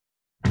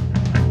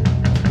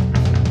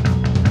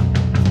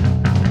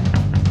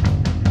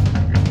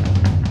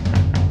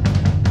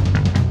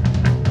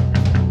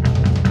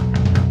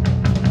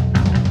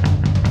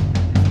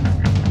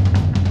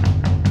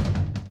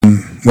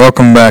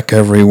Welcome back,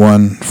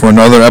 everyone, for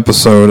another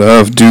episode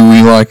of Do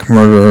We Like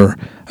Murder,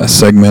 a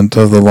segment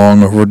of the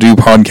Long Overdue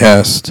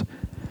podcast,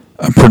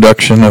 a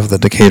production of the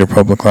Decatur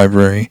Public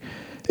Library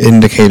in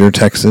Decatur,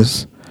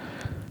 Texas,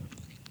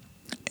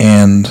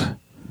 and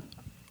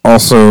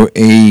also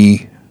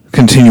a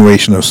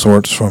continuation of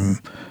sorts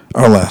from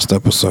our last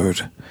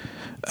episode,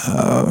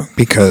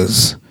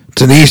 because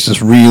Denise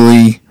just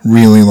really,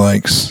 really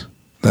likes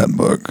that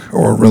book,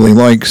 or really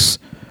likes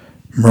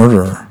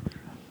murder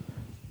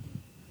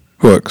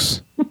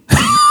books.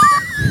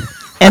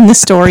 And the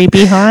story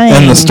behind.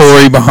 And the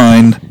story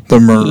behind the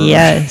murder.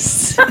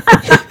 Yes.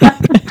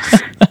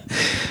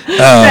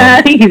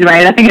 I think he's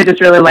right. I think I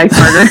just really like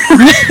murder.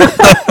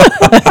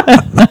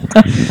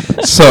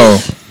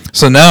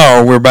 So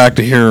now we're back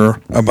to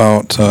hear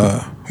about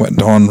what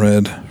Dawn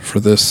read for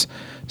this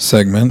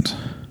segment.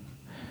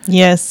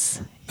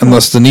 Yes.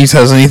 Unless Denise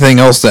has anything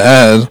else to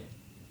add.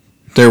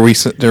 There we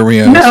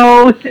have.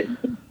 No,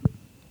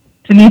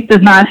 Denise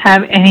does not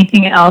have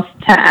anything else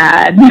to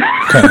add.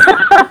 Okay.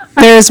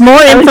 There's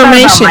more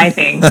information. My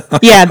thing.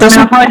 Yeah,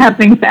 I'll probably have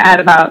things to add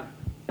about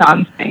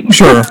Dawn's thing.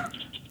 Sure.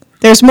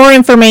 There's more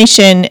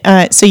information,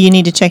 so you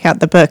need to check out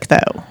the book,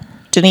 though.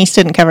 Denise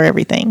didn't cover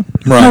everything.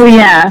 Right. Oh,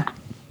 yeah.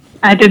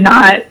 I did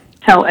not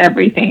tell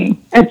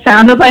everything. It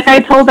sounded like I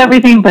told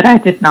everything, but I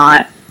did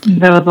not.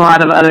 There was a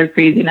lot of other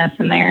craziness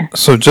in there.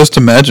 So just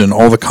imagine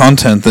all the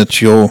content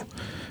that you'll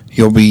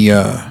be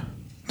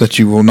that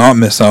you will not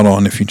miss out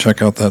on if you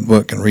check out that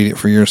book and read it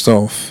for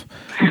yourself.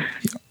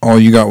 All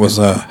you got was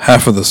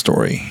half of the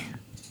story.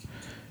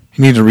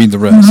 You need to read the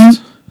rest.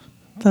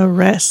 Mm-hmm. The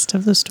rest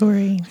of the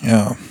story.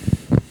 Yeah.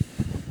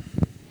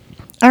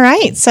 All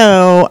right,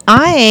 so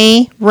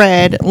I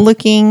read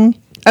Closing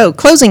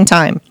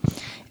Time,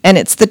 and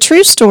it's the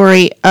true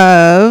story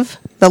of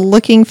the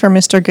Looking for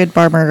Mr.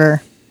 Goodbar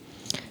murder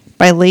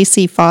by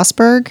Lacey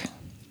Fosberg.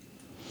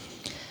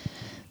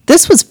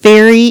 This was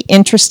very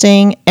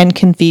interesting and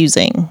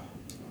confusing.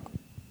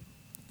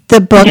 The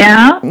book,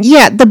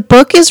 the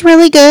book is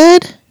really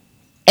good,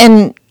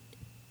 and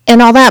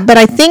all that. But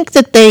I think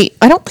that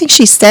I don't think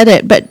she said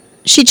it, but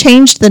she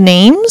changed the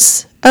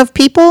names of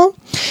people.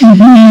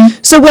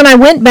 Mm-hmm. So when I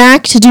went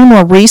back to do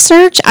more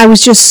research, I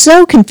was just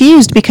so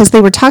confused because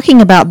they were talking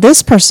about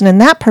this person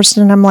and that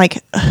person, and I'm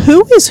like,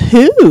 who is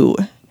who?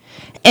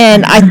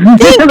 And I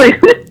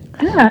think,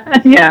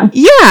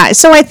 yeah.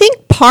 So I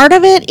think part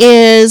of it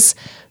is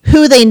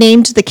who they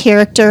named the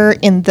character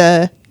in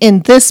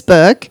this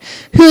book,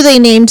 who they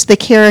named the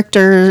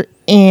character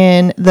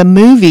in the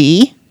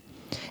movie,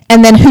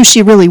 and then who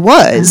she really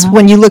was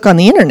when you look on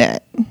the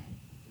internet.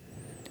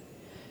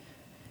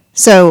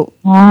 So,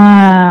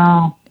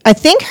 wow. I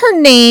think her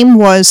name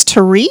was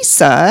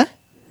Teresa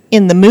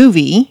in the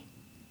movie,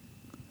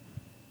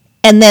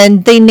 and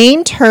then they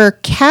named her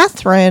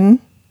Catherine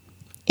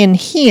in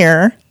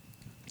here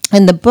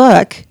in the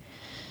book,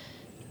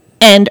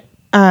 and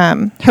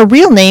her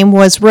real name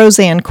was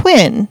Roseanne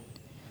Quinn.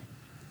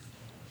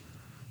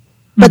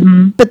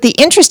 But the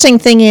interesting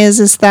thing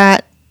is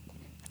that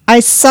I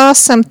saw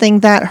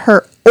something that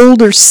her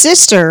older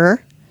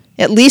sister,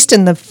 at least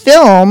in the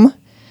film,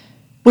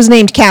 was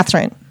named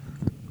Catherine.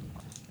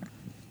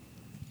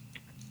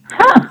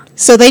 Huh.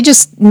 So they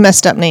just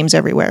messed up names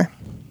everywhere.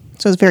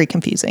 So it was very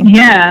confusing.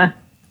 Yeah.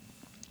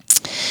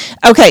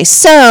 Okay,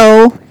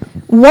 so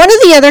one of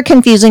the other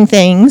confusing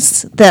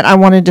things that I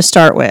wanted to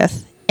start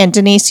with, and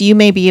Denise, you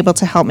may be able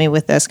to help me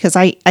with this because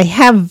I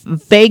have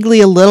vaguely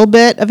a little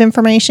bit of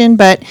information,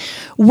 but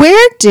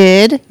where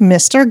did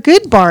Mr.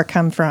 Goodbar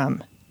come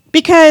from?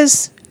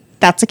 Because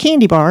that's a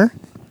candy bar.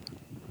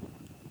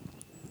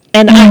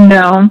 And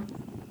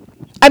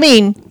I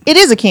mean, it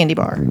is a candy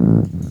bar,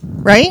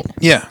 right?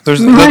 Yeah.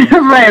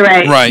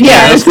 Right.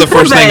 Yeah, that's the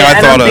first thing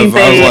I thought of. I was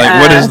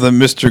like, what does the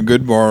Mr.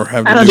 Goodbar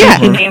have to do with her? I don't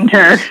think he named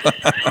her.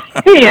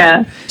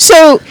 Yeah.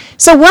 So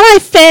what I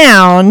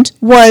found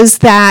was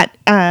that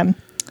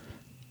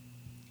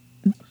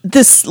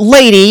this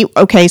lady,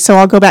 okay, so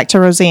I'll go back to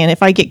Roseanne.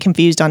 If I get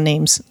confused on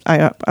names,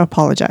 I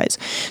apologize.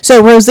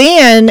 So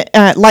Roseanne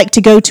liked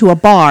to go to a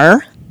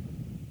bar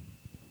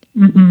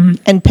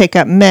and pick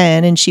up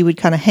men, and she would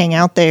kind of hang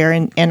out there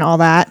and all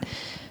that.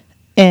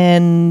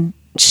 And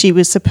she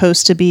was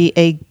supposed to be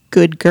a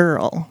good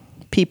girl.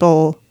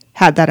 People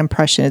had that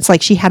impression. It's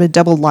like she had a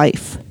double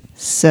life.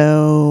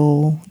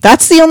 So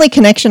that's the only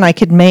connection I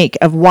could make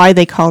of why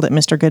they called it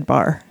Mr.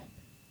 Goodbar.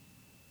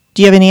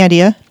 Do you have any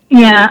idea?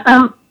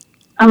 Yeah,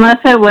 unless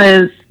it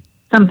was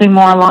something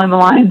more along the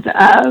lines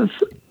of,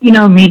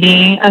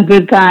 meeting a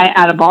good guy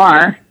at a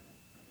bar.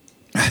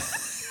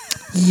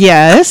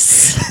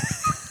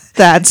 Yes,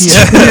 that's true.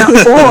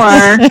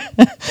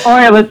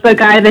 Or it was the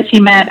guy that she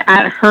met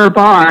at her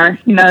bar,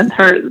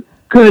 her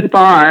good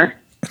bar.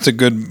 It's a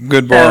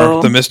good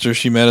bar. The mister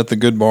she met at the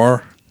good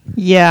bar.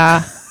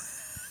 Yeah.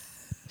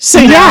 So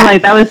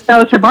like that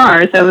was her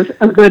bar. So it was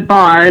a good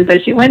bar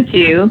that she went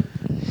to,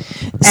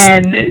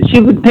 and she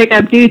would pick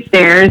up dudes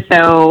there.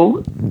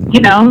 So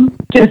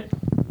just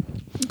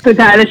the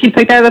guy that she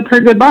picked out of her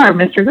good bar,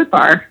 Mr.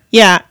 Goodbar.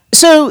 Yeah,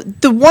 So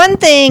the one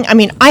thing, I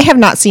mean, I have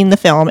not seen the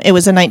film. It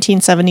was a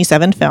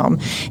 1977 film.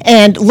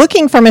 And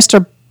Looking for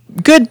Mr.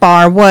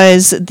 Goodbar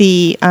was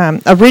the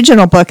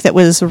original book that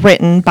was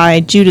written by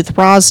Judith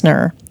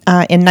Rosner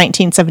in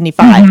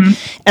 1975.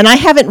 Mm-hmm. And I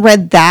haven't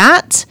read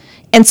that.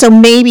 And so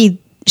maybe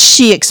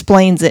she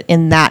explains it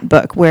in that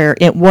book where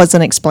it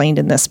wasn't explained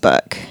in this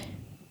book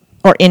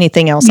or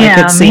anything else I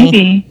could see.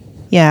 Maybe.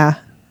 Yeah.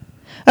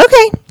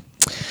 Okay.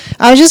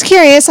 I was just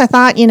curious. I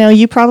thought,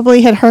 you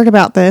probably had heard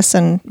about this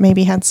and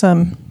maybe had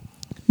some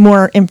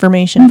more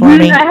information for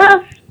me.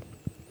 I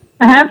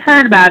have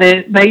heard about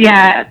it, but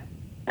yeah,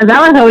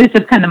 that was always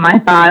just kind of my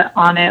thought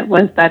on it,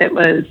 was that it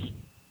was,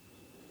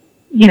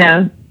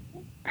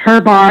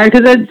 her bar,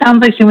 because it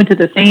sounds like she went to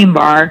the same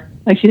bar.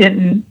 Like she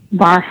didn't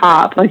bar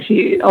hop. Like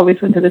she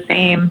always went to the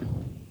same,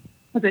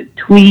 was it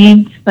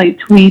Tweeds? Like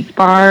Tweeds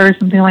bar or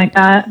something like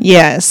that?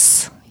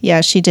 Yes. Yeah,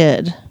 she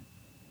did.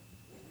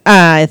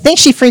 I think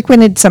she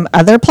frequented some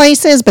other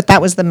places, but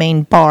that was the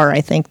main bar, I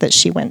think, that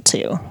she went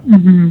to.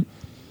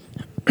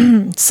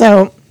 Mm-hmm.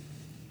 So,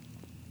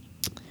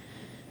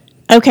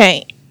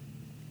 okay.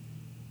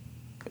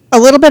 A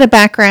little bit of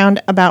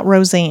background about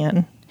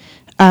Roseanne.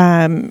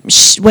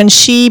 When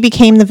she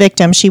became the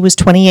victim, she was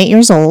 28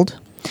 years old,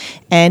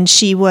 and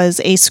she was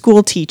a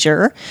school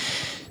teacher.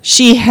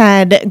 She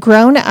had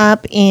grown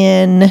up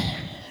in...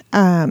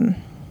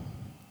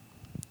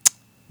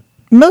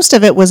 most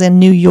of it was in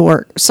New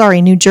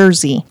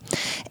Jersey.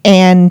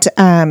 And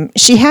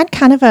she had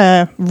kind of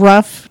a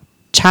rough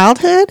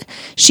childhood.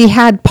 She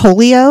had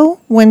polio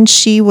when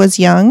she was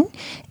young.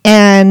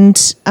 And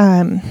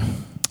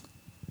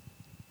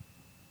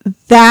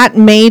that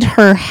made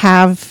her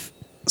have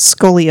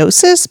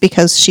scoliosis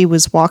because she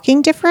was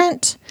walking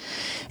different.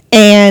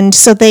 And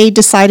so they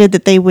decided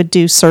that they would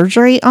do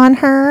surgery on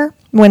her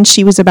when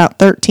she was about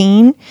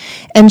 13.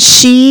 And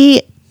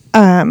she...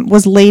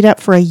 was laid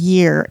up for a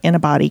year in a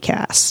body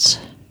cast.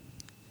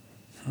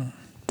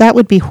 That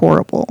would be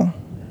horrible.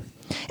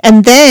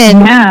 And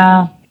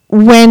then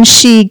when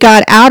she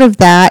got out of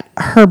that,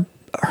 her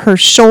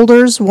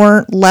shoulders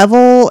weren't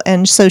level,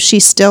 and so she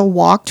still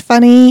walked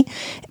funny,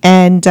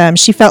 and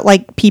she felt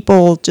like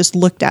people just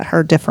looked at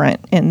her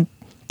different and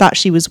thought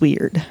she was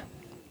weird.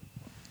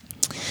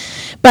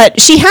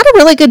 But she had a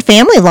really good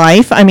family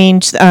life. I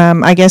mean,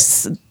 I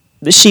guess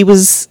she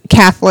was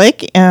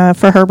Catholic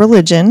for her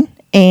religion.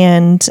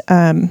 And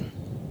her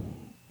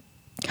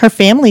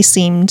family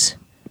seemed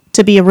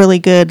to be a really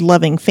good,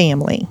 loving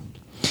family.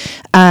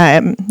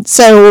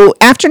 So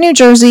after New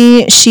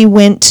Jersey, she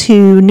went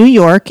to New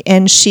York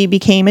and she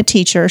became a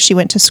teacher. She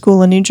went to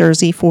school in New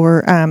Jersey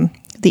for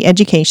the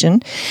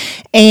education.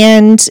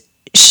 And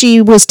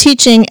she was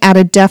teaching at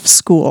a deaf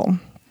school.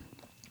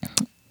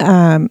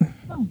 Yeah,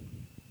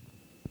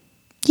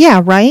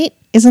 right?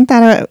 Isn't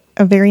that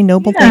a very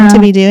noble thing to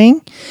be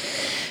doing?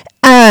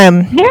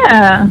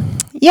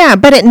 Yeah,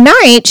 but at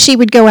night she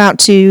would go out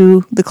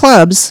to the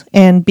clubs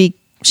and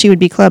she would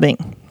be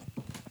clubbing.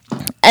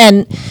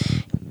 And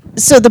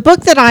so the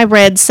book that I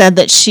read said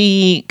that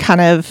she kind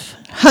of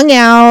hung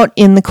out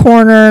in the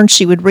corner and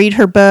she would read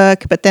her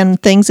book, but then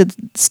things would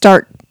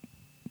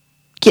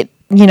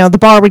the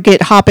bar would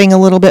get hopping a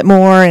little bit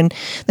more, and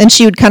then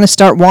she would kind of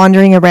start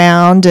wandering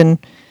around and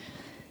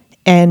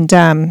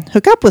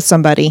hook up with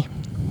somebody.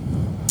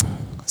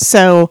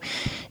 So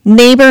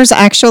neighbors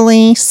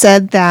actually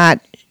said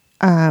that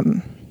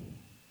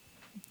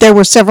there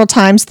were several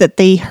times that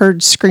they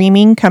heard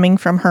screaming coming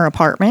from her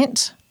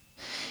apartment,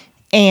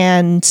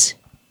 and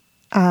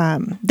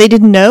they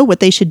didn't know what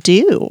they should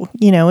do,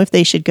 if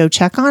they should go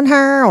check on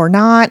her or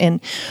not.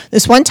 And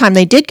this one time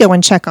they did go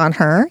and check on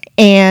her,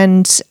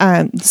 and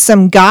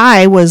some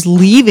guy was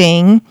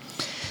leaving,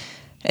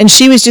 and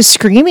she was just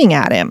screaming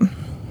at him.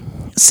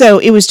 So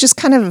it was just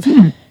kind of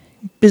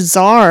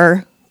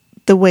bizarre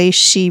the way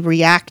she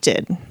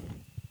reacted.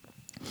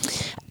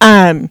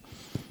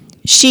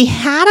 She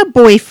had a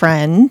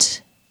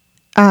boyfriend,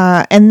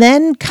 and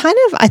then kind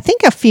of, I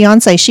think, a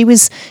fiance. She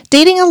was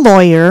dating a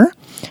lawyer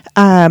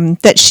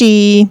that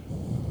she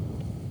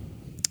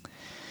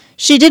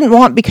didn't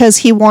want because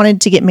he wanted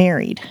to get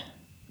married,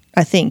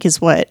 I think is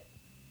what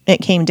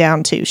it came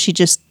down to. She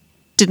just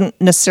didn't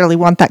necessarily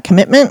want that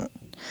commitment.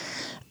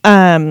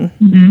 And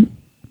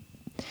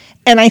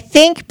I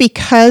think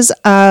because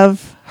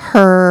of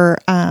her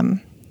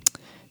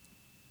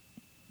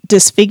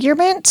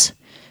disfigurement,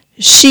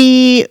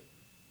 she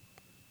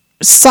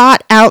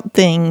sought out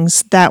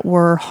things that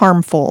were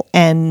harmful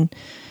and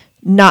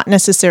not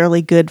necessarily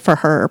good for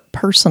her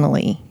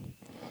personally,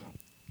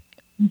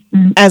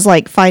 as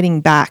like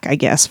fighting back, I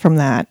guess, from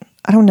that.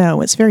 I don't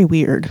know. It's very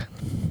weird.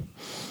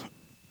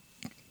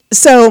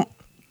 So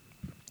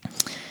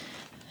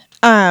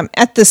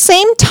at the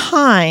same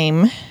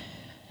time,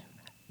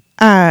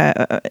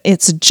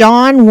 it's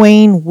John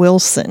Wayne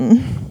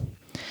Wilson,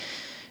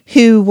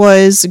 who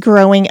was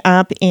growing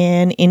up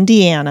in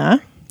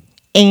Indiana,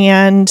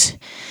 and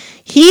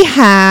he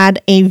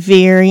had a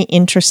very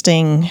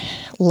interesting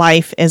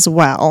life as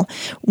well.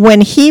 When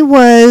he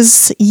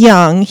was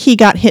young, he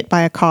got hit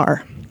by a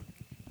car,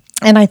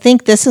 And I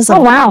think this is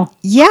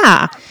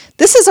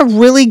this is a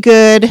really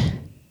good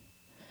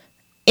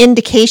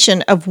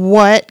indication of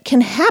what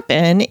can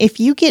happen if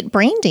you get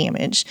brain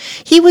damage.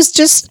 He was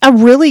just a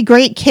really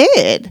great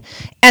kid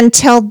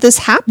until this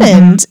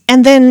happened. Mm-hmm.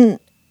 And then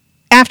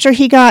after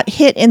he got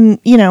hit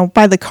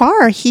by the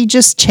car, he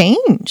just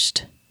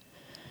changed.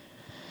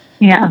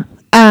 Yeah.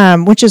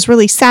 Which is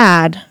really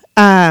sad.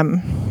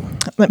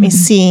 Let me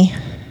see.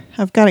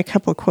 I've got a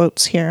couple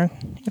quotes here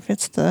if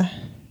it's the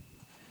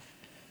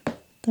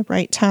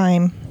right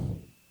time.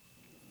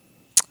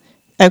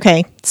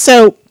 Okay.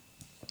 So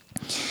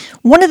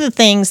one of the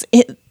things,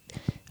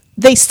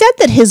 they said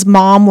that his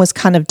mom was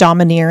kind of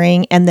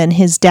domineering and then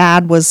his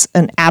dad was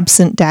an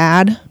absent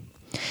dad.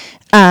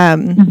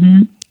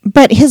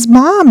 But his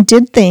mom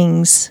did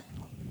things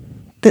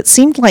that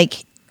seemed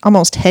like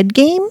almost head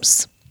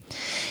games.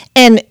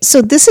 And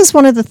so this is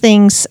one of the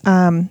things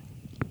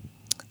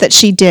that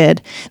she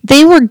did.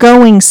 They were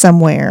going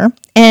somewhere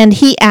and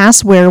he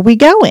asked, "Where are we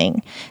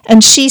going?"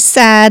 And she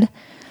said,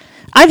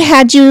 "I've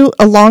had you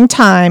a long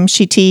time,"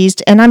 she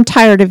teased, "and I'm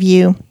tired of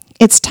you.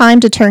 It's time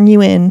to turn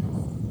you in."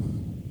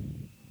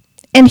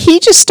 And he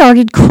just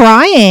started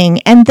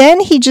crying. And then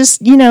he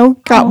just,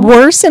 got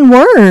worse and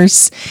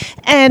worse.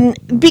 And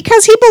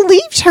because he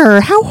believed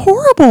her, how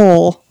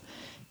horrible.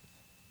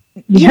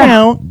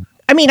 Yeah.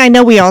 I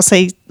know we all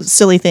say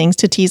silly things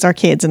to tease our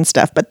kids and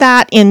stuff, but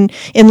that in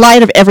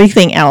light of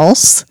everything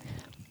else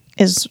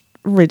is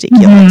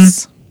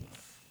ridiculous.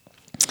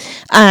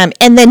 Mm-hmm.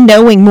 And then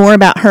knowing more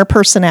about her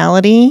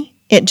personality,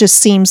 it just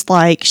seems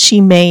like she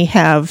may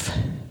have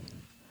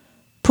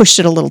pushed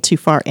it a little too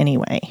far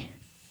anyway.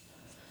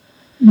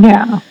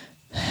 Yeah.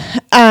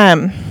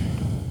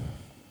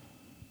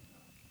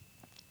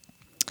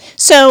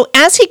 So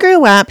as he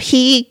grew up,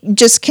 he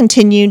just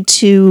continued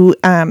to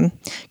kind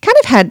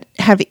of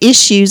have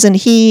issues, and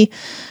he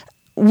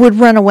would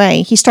run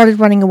away. He started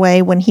running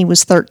away when he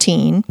was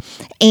 13,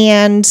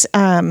 and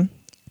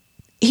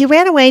he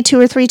ran away 2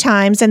 or 3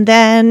 times, and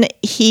then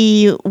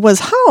he was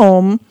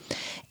home,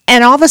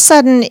 and all of a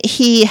sudden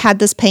he had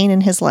this pain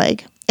in his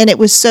leg. And it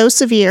was so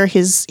severe,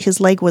 his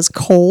leg was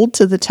cold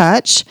to the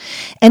touch.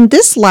 And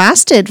this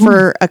lasted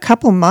for a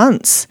couple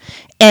months.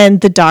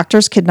 And the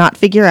doctors could not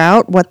figure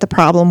out what the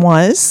problem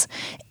was.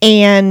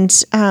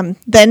 And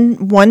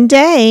then one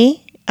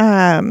day,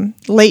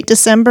 late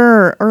December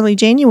or early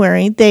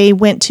January, they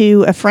went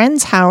to a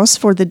friend's house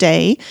for the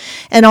day.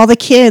 And all the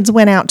kids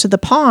went out to the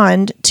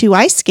pond to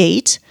ice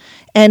skate.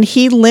 And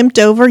he limped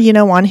over,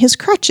 on his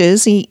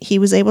crutches. He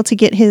was able to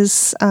get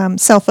his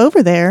self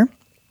over there.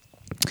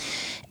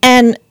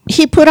 And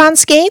he put on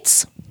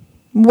skates,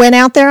 went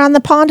out there on the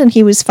pond, and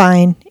he was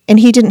fine. And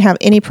he didn't have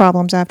any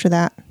problems after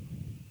that.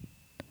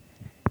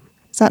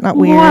 Is that not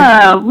weird?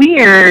 Yeah,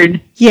 weird.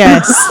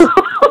 Yes.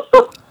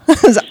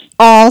 It was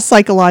all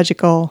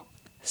psychological.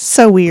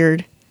 So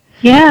weird.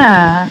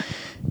 Yeah.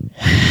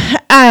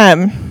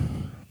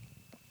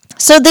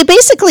 So they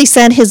basically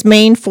said his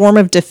main form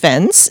of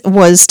defense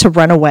was to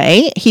run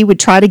away. He would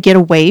try to get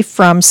away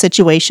from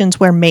situations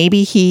where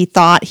maybe he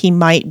thought he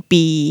might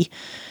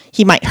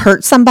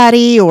hurt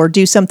somebody or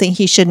do something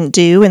he shouldn't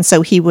do, and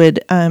so he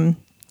would run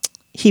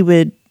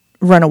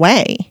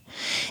away.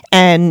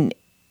 And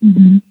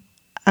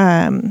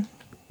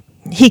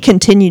he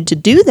continued to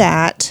do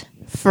that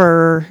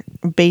for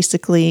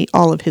basically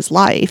all of his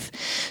life.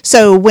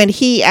 So when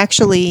he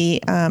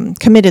actually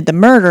committed the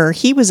murder,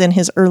 he was in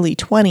his early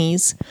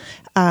 20s,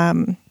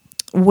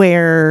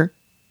 where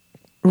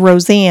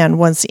Roseanne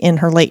was in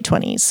her late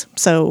 20s.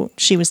 So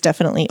she was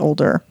definitely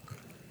older.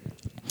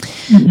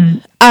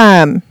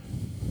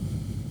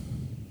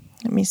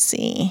 Let me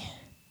see.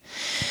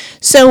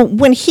 So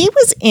when he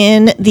was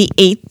in the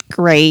 8th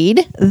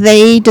grade,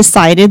 they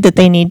decided that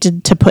they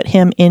needed to put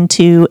him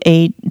into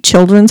a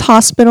children's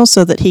hospital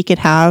so that he could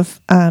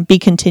be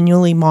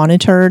continually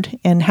monitored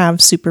and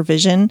have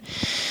supervision,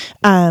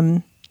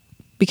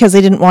 because they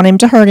didn't want him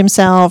to hurt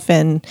himself,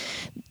 and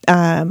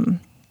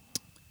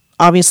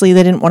obviously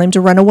they didn't want him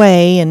to run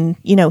away, and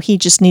he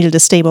just needed a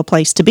stable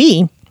place to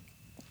be.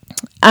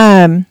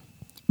 But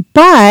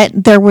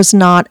there was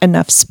not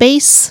enough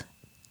space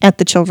at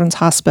the children's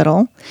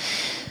hospital.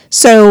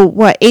 So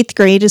 8th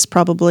grade is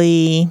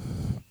probably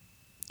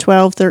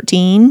 12,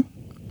 13.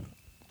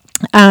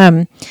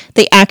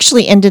 They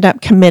actually ended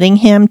up committing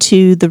him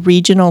to the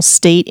Regional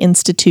State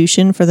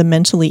Institution for the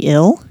Mentally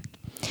Ill.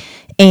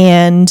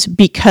 And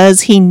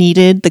because he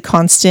needed the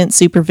constant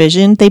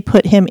supervision, they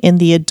put him in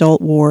the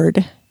adult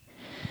ward,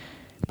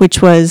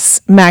 which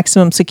was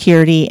maximum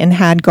security and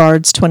had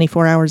guards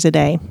 24 hours a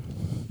day.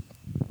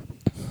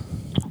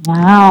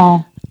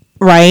 Wow.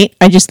 Right?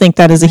 I just think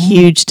that is a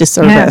huge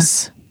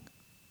disservice.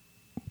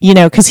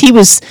 Yeah. Because he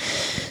was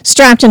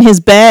strapped in his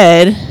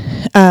bed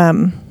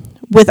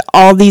with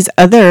all these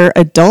other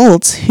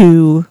adults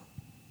who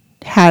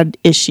had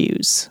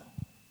issues.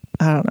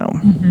 I don't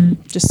know.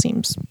 Just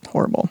seems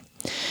horrible.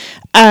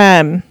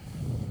 So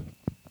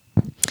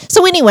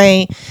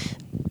anyway,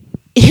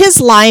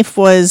 his life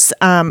was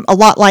a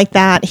lot like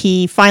that.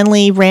 He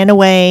finally ran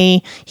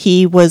away.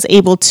 He was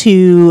able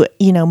to,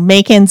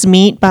 make ends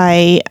meet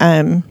by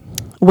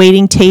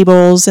waiting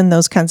tables and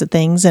those kinds of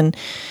things. And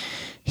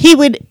he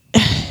would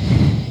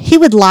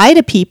lie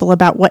to people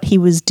about what he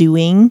was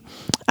doing.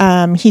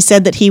 He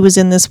said that he was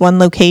in this one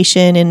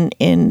location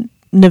in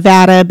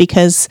Nevada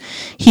because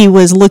he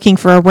was looking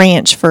for a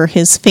ranch for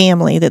his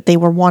family, that they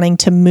were wanting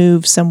to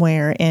move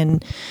somewhere.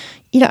 And,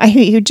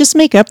 he would just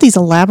make up these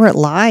elaborate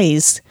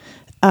lies,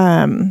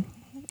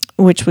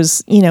 which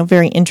was,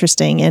 very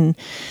interesting. And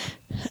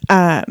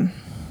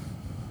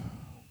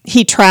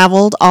he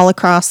traveled all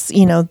across,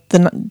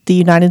 the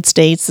United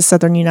States, the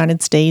southern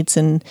United States,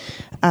 and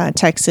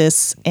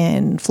Texas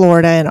and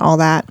Florida and all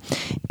that.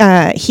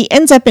 He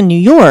ends up in New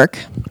York,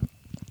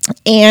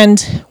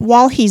 and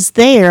while he's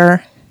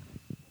there,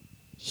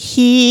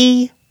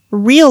 he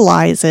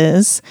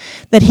realizes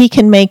that he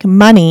can make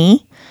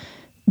money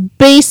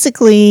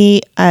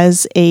basically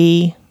as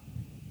a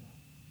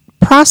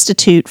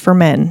prostitute for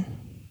men.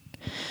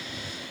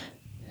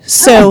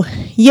 So,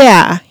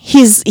 yeah,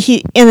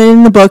 and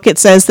in the book it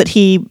says that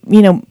he,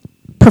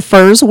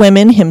 prefers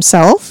women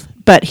himself,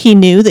 but he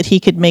knew that he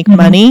could make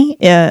money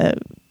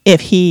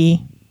if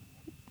he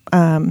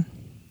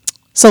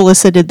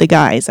solicited the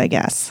guys, I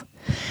guess.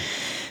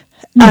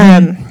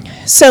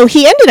 So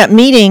he ended up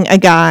meeting a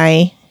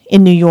guy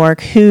in New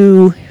York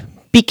who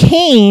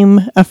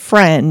became a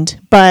friend,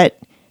 but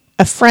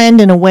a friend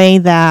in a way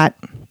that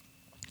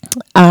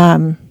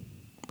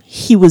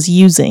he was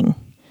using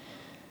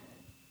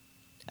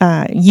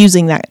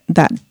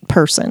that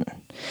person.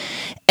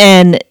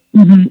 And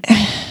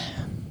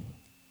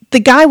the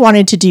guy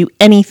wanted to do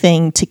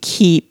anything to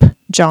keep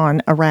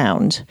John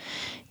around.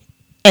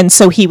 And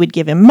so he would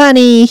give him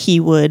money, he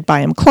would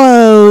buy him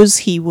clothes,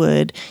 he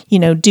would,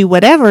 do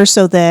whatever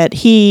so that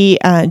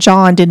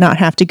John did not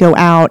have to go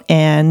out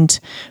and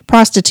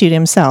prostitute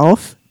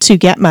himself to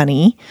get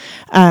money.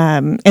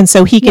 And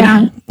so he could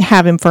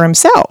have him for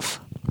himself.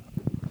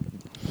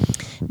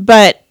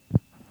 But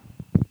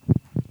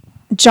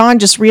John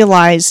just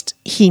realized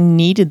he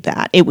needed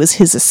that. It was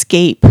his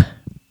escape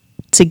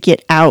to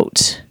get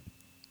out.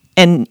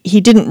 And he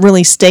didn't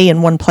really stay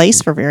in one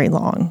place for very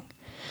long.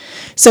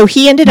 So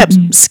he ended up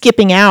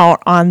skipping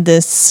out on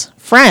this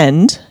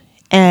friend,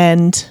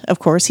 and of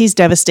course he's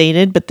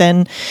devastated, but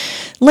then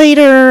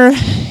later,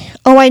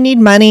 I need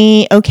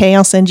money. Okay,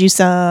 I'll send you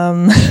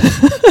some.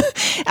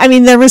 I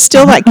mean, there was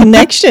still that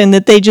connection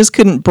that they just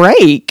couldn't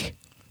break.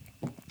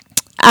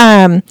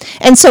 And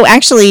so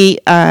actually,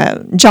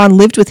 John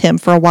lived with him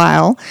for a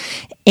while,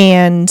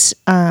 and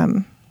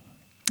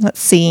let's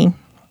see.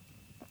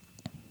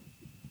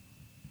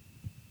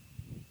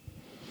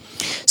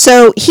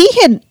 So he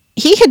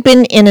had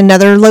been in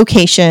another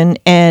location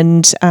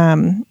and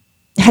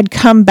had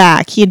come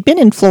back. He had been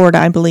in Florida,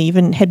 I believe,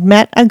 and had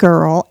met a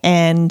girl,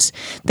 and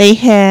I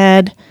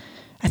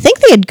think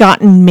they had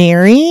gotten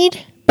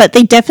married, but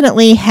they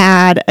definitely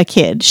had a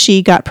kid.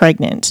 She got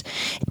pregnant.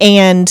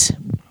 And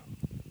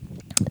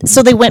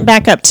so they went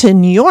back up to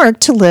New York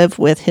to live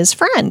with his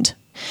friend.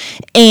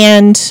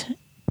 And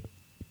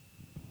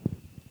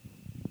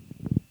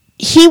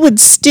he would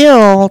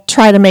still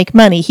try to make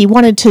money. He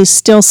wanted to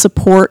still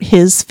support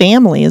his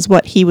family, is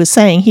what he was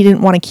saying. He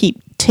didn't want to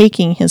keep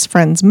taking his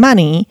friend's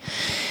money.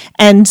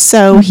 And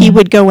so he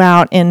would go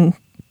out and,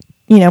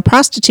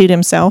 prostitute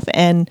himself.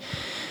 And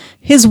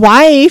his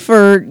wife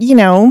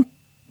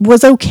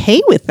was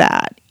okay with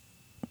that.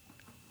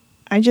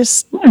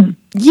 It's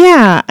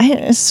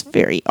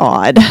very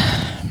odd.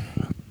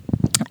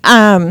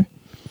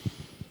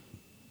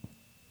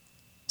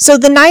 So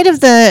the night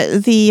of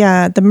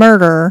the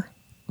murder,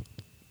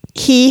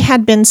 he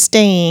had been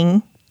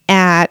staying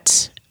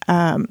at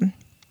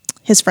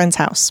his friend's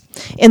house.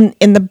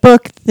 In the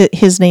book,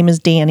 his name is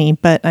Danny,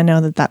 but I know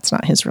that that's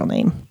not his real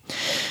name.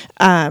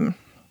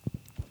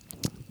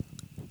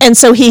 And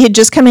so he had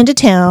just come into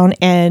town,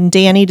 and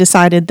Danny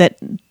decided that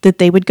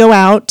they would go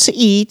out to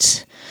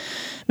eat,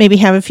 maybe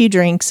have a few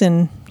drinks,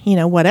 and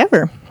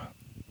whatever.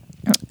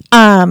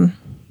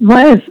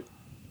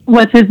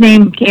 What's his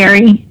name?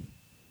 Gary.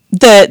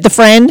 The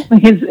friend.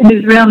 Like his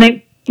real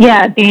name.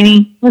 Yeah,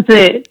 Danny. Was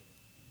it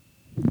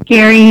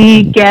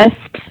Gary Guest?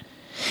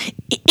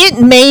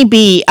 It may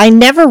be. I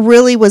never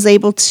really was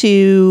able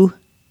to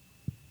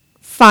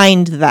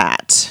find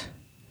that.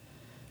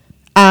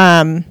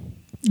 And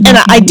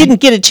I didn't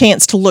get a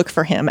chance to look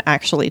for him,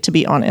 actually, to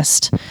be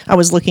honest. I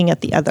was looking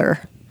at the other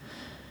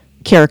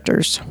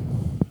characters.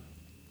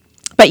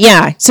 But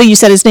yeah, so you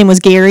said his name was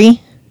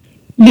Gary?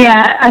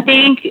 Yeah, I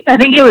think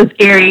it was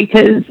Gary,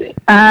 because it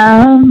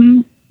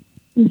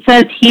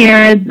says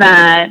here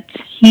that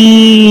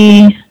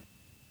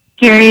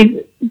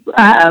Gary,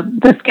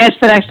 the sketch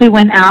that actually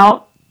went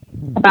out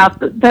about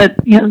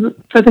the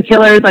for the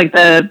killers, like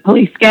the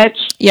police sketch.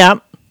 Yeah.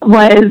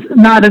 Was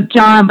not of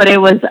John, but it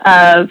was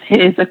of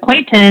his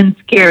acquaintance,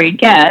 Gary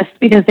Guest,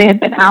 because they had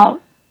been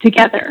out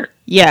together.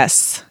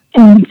 Yes.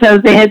 And so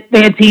they had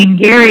seen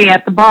Gary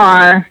at the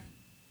bar,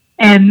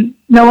 and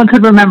no one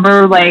could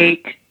remember,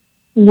 like,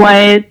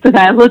 what the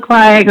guy looked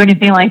like or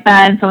anything like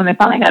that. And so when they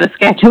finally got a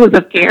sketch, it was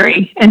of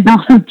Gary and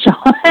not of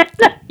John.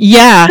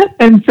 Yeah.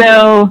 And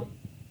so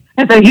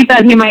he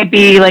thought he might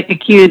be like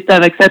accused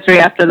of accessory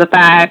after the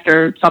fact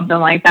or something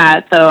like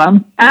that. So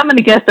I'm going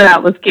to guess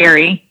that was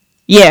Gary.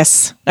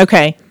 Yes.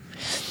 Okay.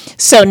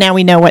 So now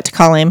we know what to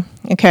call him.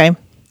 Okay.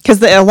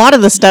 Because a lot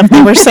of the stuff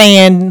they were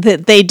saying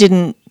that they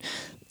didn't,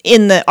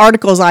 in the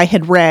articles I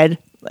had read,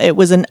 it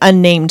was an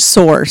unnamed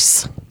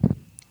source,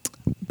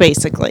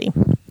 basically.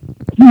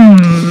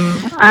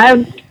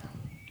 I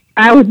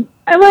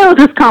will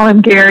just call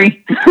him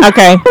Gary.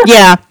 Okay.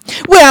 Yeah.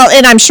 Well,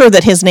 and I'm sure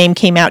that his name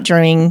came out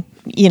during,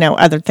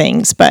 other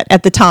things, but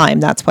at the time,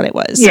 that's what it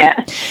was.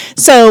 Yeah.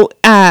 So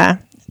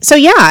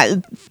yeah,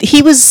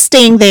 he was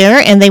staying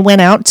there, and they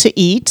went out to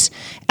eat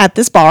at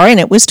this bar, and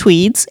it was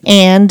Tweed's,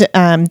 and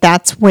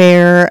that's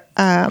where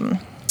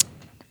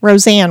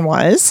Roseanne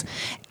was,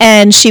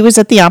 and she was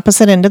at the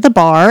opposite end of the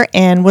bar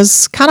and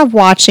was kind of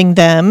watching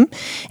them,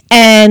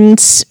 and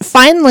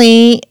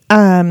finally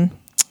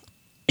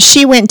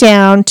she went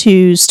down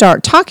to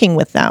start talking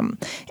with them,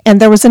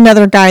 and there was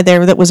another guy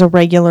there that was a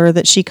regular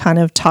that she kind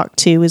of talked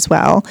to as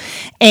well,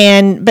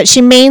 but she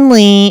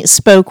mainly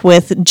spoke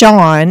with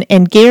John,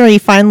 and Gary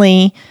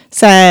finally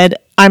said,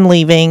 "I'm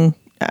leaving,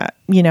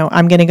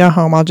 I'm going to go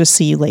home, I'll just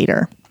see you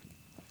later."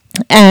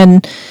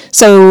 And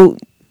so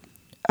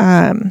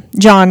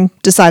John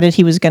decided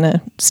he was going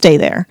to stay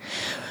there.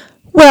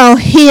 Well,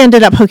 he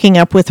ended up hooking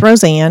up with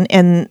Roseanne,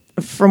 and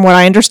from what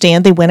I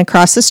understand, they went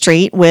across the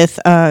street with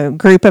a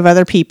group of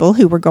other people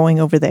who were going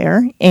over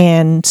there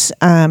and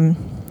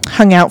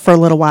hung out for a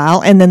little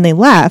while, and then they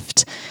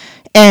left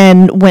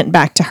and went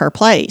back to her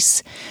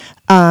place.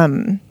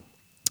 And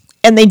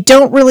they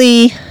don't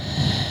really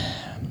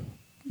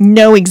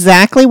know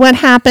exactly what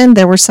happened.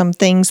 There were some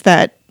things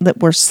that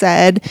were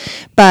said,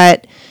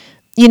 but,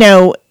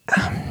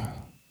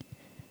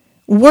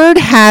 word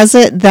has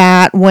it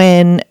that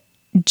when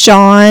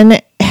John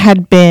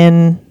had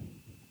been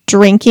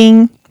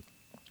drinking,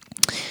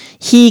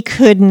 he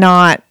could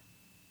not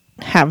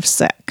have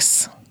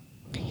sex.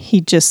 He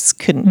just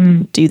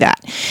couldn't do that.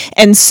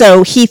 And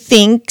so he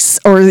thinks,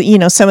 or,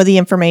 some of the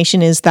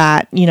information is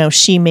that,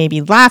 she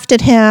maybe laughed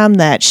at him,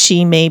 that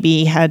she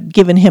maybe had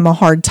given him a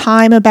hard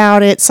time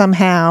about it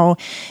somehow.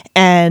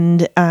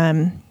 And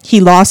he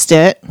lost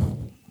it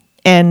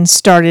and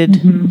started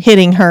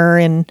hitting her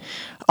and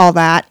all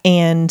that.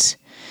 And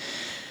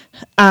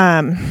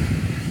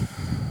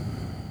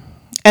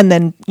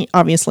then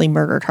obviously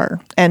murdered her.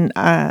 And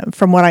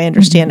from what I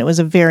understand, it was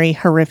a very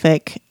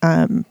horrific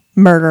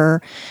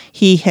murder.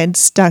 He had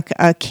stuck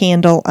a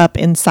candle up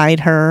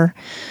inside her.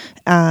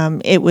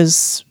 It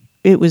was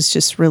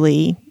just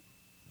really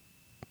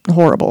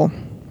horrible.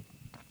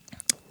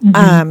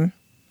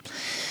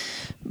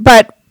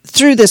 But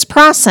through this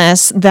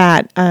process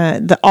that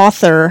the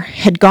author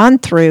had gone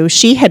through,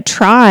 she had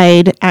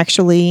tried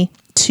actually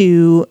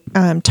to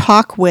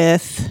talk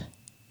with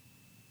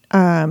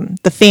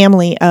the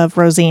family of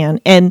Roseanne,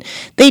 and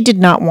they did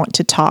not want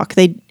to talk.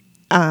 They,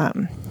 I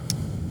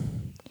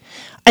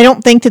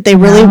don't think that they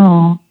really,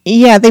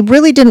 they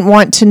really didn't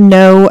want to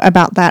know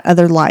about that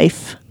other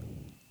life.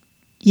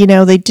 They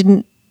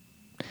didn't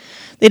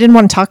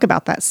want to talk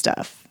about that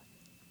stuff.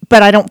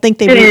 But I don't think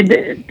they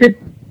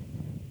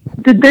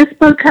Did this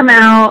book come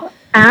out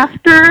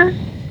after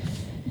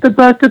the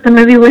book that the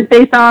movie was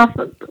based off,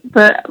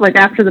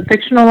 after the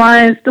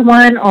fictionalized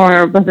one,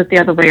 or was it the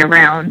other way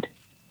around?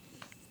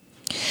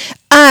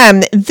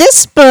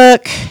 This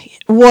book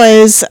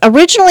was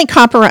originally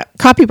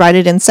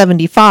copyrighted in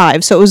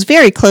 1975, so it was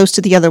very close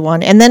to the other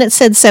one. And then it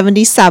said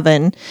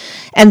 1977,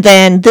 and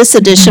then this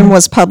edition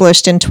was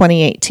published in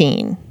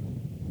 2018.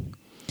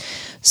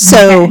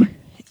 So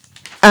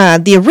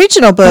the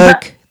original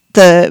book,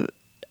 the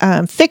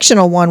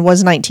fictional one,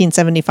 was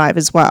 1975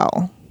 as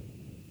well.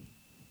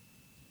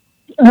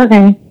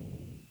 Okay.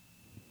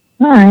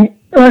 All right.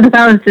 Well, because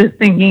I was just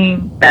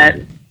thinking that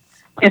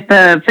if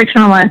the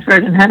fictionalized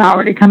version had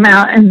already come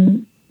out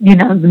and,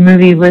 the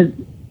movie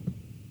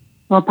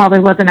probably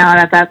wasn't out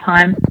at that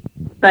time,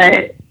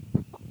 but,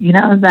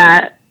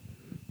 that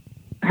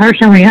her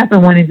showing up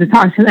and wanting to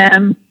talk to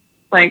them,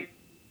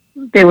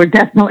 they were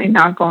definitely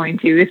not going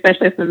to,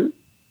 especially if the,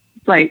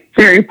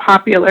 very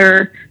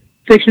popular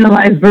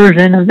fictionalized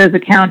version of this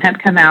account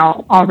had come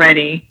out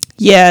already.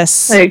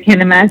 Yes. I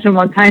can't imagine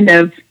what kind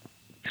of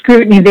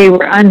scrutiny they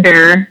were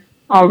under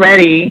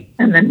already,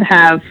 and then to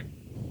have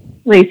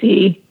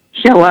Lacey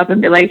show up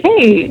and be like,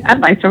 "Hey, I'd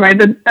like to write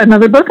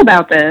another book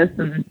about this."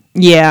 And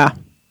yeah,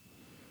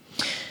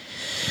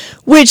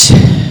 which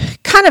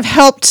kind of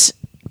helped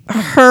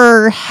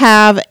her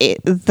have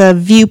the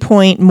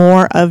viewpoint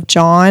more of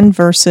John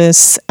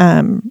versus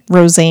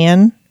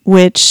Roseanne,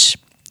 which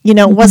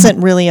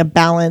wasn't really a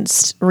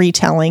balanced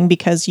retelling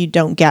because you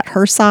don't get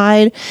her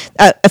side.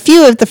 A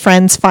few of the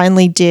friends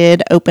finally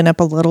did open up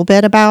a little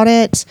bit about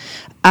it.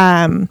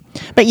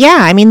 But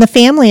yeah, the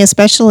family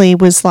especially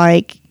was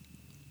like,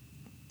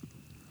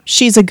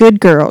 she's a good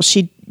girl.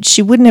 She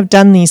she wouldn't have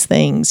done these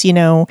things, you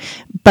know.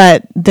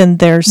 But then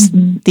there's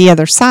the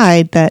other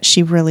side that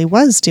she really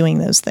was doing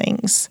those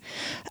things.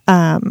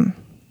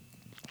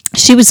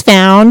 She was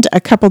found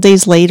a couple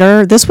days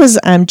later. This was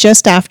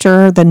just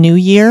after the New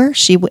Year.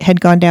 She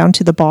had gone down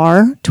to the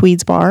bar,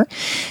 Tweed's bar,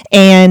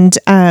 and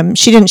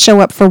she didn't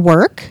show up for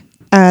work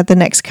the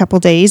next couple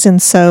days.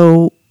 And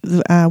so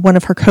one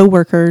of her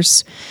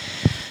coworkers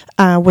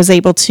was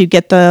able to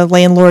get the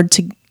landlord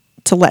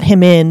to let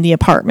him in the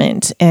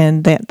apartment,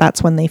 and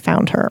that's when they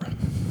found her.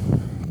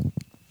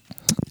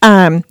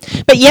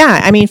 But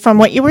yeah, I mean, from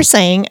what you were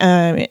saying,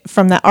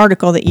 from that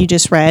article that you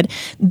just read,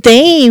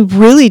 they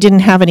really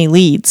didn't have any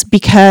leads,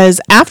 because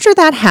after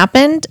that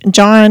happened,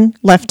 John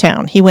left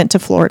town. He went to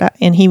Florida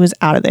and he was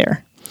out of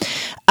there.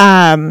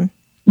 And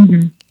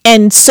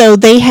so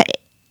they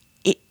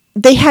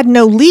had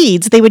no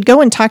leads. They would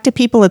go and talk to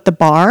people at the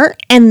bar,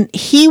 and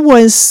he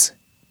was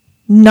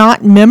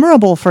not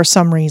memorable for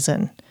some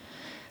reason.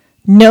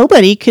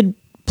 Nobody could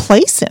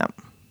place him.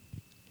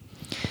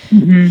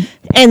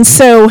 And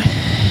so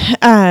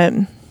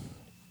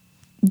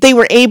they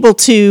were able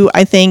to,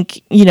 I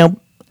think, you know,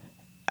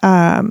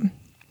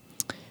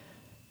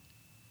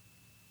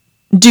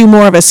 do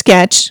more of a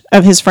sketch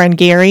of his friend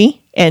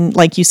Gary. And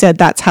like you said,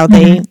 that's how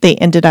they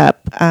ended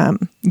up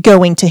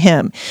going to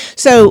him.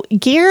 So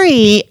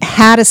Gary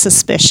had a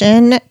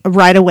suspicion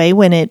right away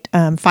when it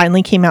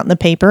finally came out in the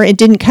paper. It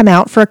didn't come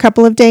out for a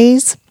couple of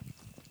days.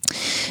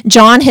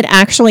 John had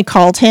actually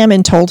called him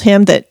and told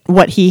him that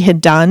what he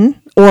had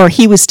done, or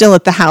he was still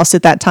at the house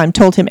at that time,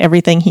 told him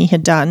everything he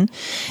had done.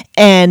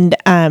 And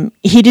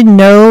he didn't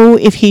know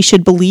if he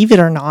should believe it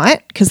or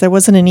not, because there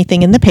wasn't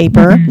anything in the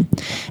paper.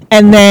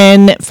 And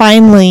then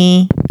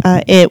finally,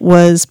 it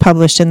was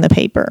published in the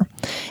paper.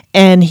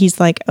 And he's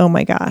like, oh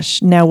my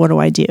gosh, now what do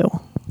I do?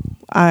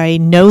 I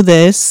know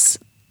this,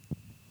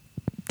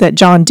 that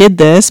John did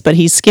this, but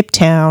he skipped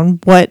town.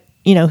 What,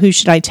 you know, who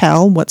should I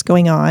tell? What's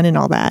going on and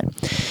all that?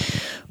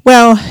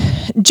 Well,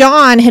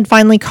 John had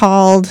finally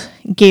called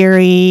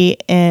Gary,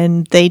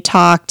 and they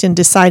talked and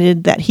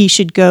decided that he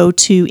should go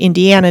to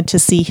Indiana to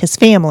see his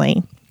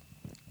family.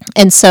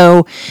 And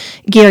so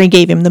Gary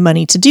gave him the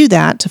money to do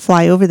that, to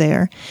fly over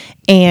there.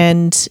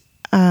 And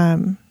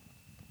in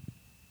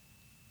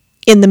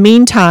the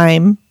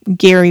meantime,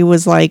 Gary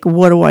was like,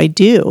 what do I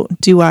do?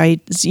 Do I,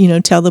 you know,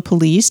 tell the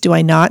police? Do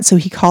I not? So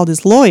he called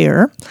his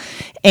lawyer,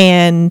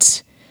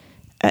 and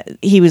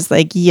he was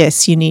like,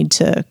 yes, you need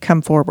to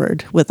come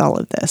forward with all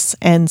of this.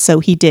 And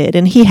so he did.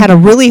 And he had a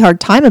really hard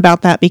time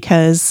about that,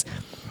 because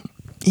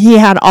he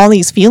had all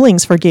these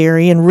feelings for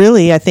Gary and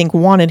really, I think,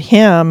 wanted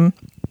him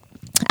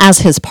as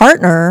his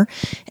partner,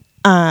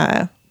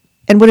 and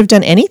would have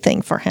done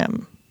anything for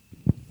him.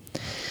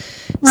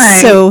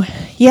 Right. So,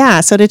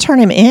 yeah, so to turn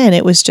him in,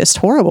 it was just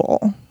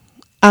horrible.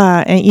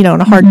 And, you know,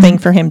 and a hard thing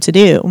for him to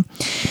do.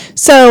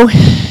 So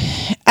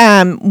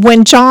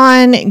when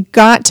John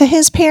got to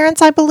his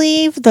parents, I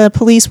believe, the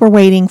police were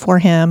waiting for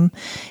him,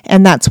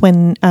 and that's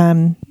when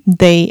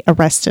they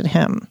arrested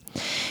him.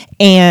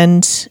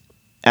 And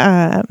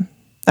I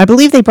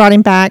believe they brought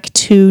him back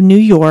to New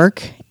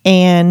York,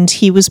 and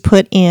he was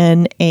put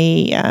in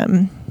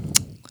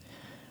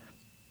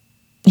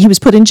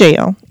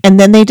jail. And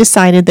then they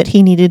decided that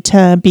he needed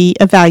to be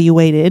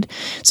evaluated,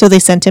 so they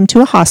sent him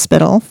to a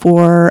hospital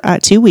for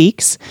 2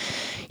 weeks.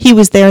 He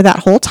was there that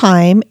whole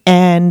time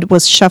and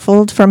was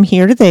shuffled from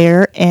here to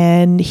there,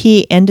 and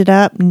he ended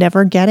up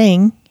never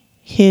getting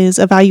his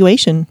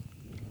evaluation.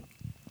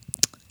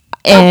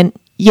 And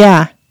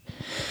yeah.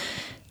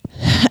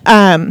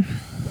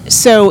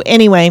 So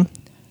anyway,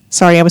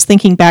 sorry, I was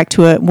thinking back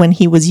to it when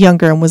he was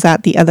younger and was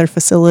at the other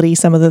facility,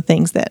 some of the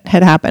things that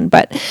had happened.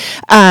 But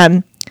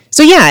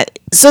so yeah,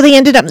 so they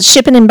ended up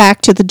shipping him back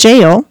to the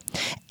jail,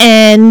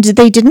 and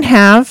they didn't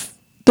have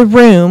the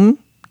room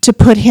to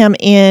put him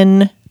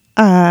in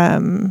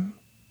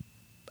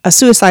a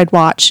suicide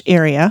watch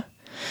area.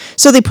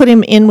 So they put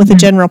him in with the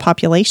general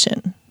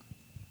population.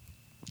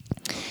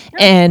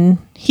 And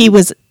he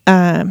was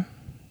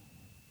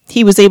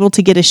able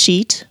to get a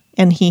sheet,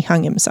 and he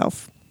hung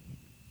himself.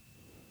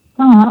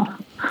 Oh.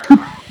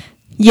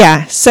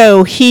 Yeah,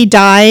 so he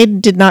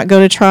died, did not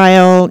go to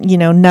trial, you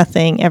know,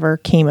 nothing ever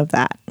came of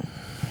that.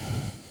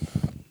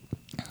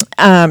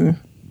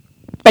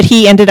 But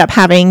he ended up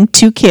having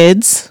 2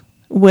 kids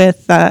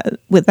with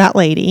that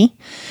lady,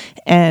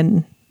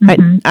 and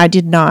I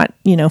did not,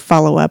 you know,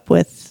 follow up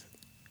with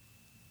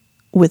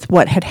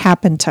what had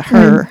happened to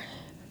her.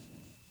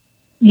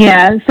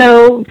 Yeah,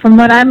 so from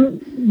what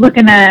I'm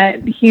looking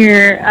at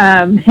here,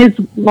 his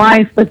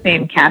wife was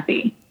named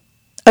Kathy.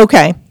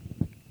 Okay.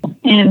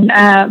 And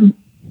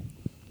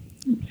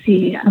let's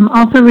see, I'm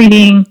also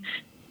reading,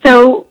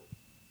 so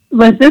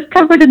was this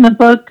covered in the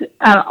book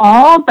at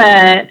all,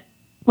 that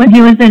when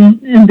he was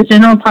in the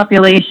general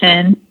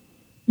population,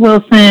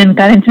 Wilson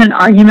got into an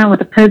argument with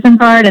a prison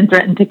guard and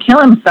threatened to kill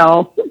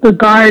himself? The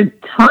guard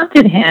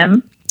taunted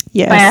him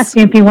by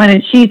asking if he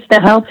wanted sheets to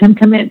help him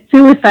commit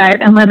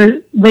suicide, and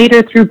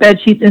later threw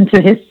bed sheets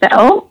into his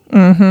cell.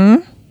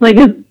 Mm-hmm. Like,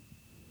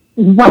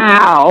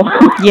 wow.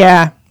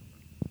 Yeah.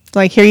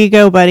 Like, here you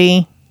go,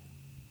 buddy.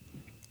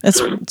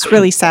 It's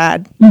really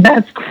sad.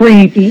 That's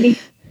crazy.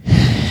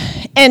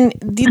 And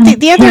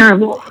the other,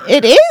 terrible.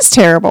 It is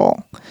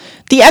terrible.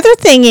 The other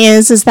thing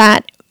is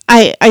that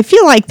I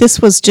feel like this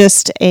was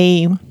just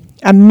a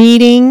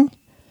meeting,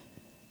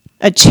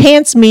 a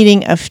chance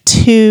meeting of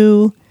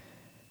two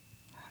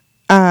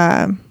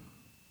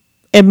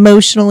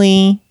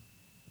emotionally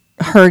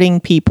hurting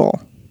people.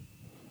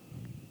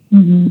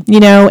 Mm-hmm. You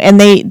know, and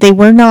they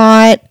were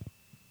not.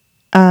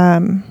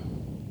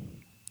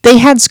 They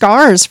had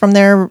scars from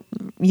their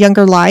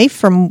younger life,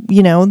 from,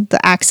 you know, the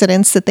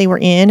accidents that they were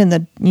in and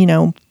the, you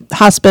know,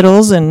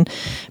 hospitals and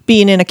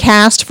being in a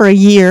cast for a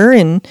year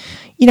and,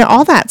 you know,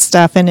 all that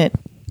stuff. And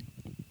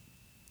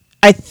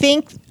I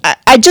think,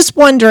 I just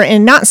wonder,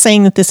 and not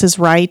saying that this is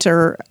right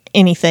or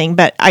anything,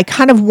 but I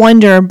kind of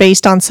wonder,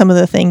 based on some of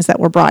the things that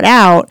were brought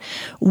out,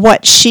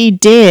 what she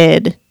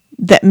did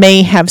that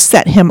may have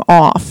set him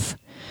off.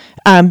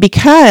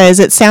 Because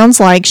it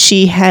sounds like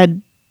she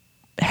had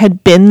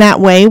been that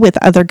way with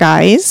other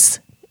guys,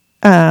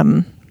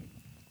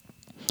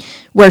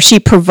 where she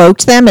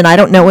provoked them. And I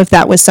don't know if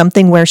that was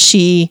something where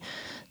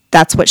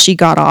that's what she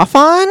got off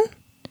on,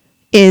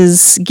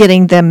 is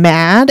getting them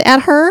mad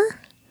at her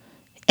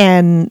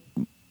and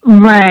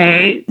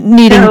right.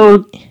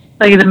 So,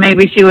 like, that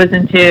maybe she was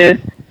into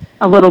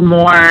a little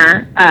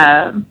more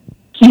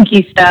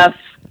kinky stuff.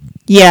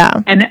 Yeah.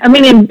 And I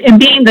mean, in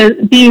being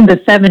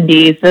the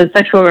 70s, the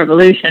sexual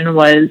revolution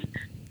was,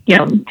 you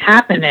know,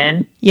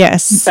 happening.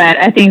 Yes. But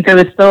I think there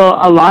was still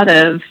a lot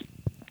of,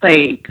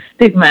 like,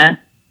 stigma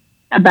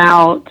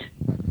about,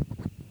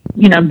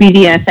 you know,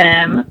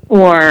 BDSM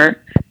or,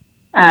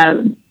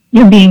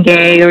 you know, being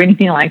gay or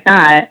anything like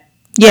that.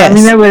 Yes. I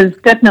mean, there was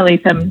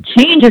definitely some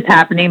changes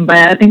happening, but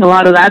I think a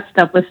lot of that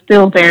stuff was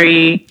still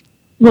very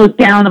looked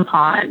down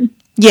upon.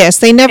 Yes,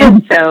 they never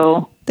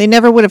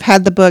would have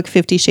had the book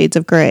 50 Shades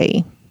of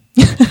Grey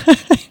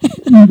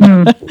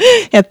mm-hmm.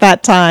 at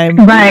that time.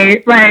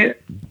 Right.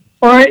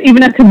 Or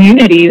even a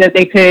community that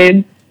they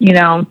could, you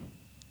know,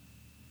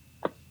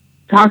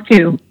 talk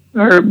to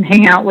or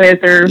hang out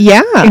with or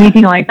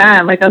anything like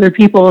that, like other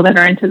people that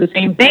are into the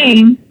same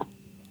thing.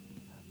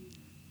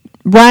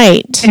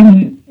 Right.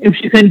 And if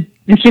she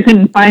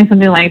couldn't find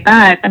something like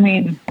that, I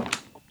mean,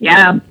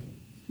 yeah,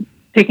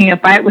 picking a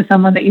fight with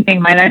someone that you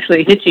think might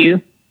actually hit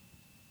you.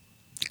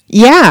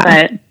 Yeah.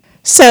 But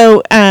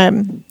so,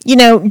 you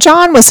know,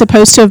 John was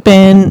supposed to have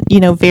been, you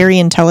know, very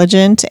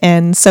intelligent,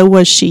 and so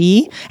was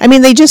she. I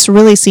mean, they just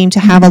really seem to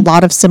have mm-hmm. a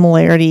lot of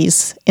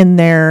similarities in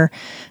their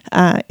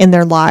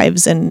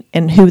lives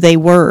and who they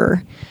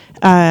were.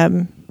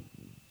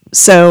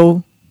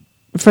 So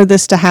for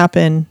this to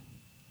happen,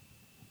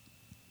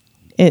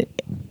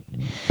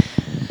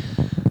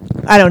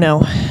 I don't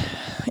know.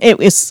 It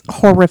was a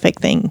horrific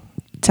thing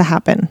to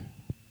happen.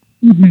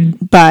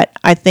 Mm-hmm. But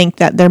I think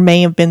that there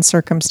may have been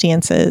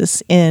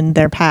circumstances in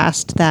their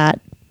past that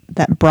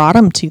brought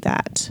them to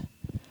that.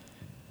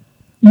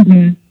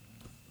 Mm-hmm.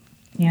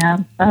 Yeah,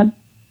 that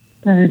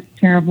is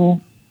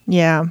terrible.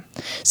 Yeah.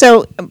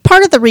 So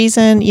part of the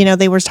reason, you know,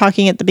 they were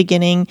talking at the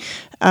beginning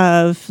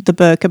of the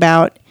book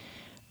about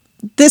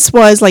this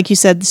was, like you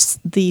said,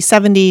 the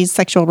 70s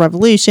sexual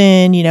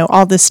revolution, you know,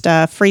 all this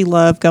stuff, free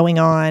love going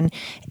on.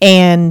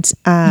 And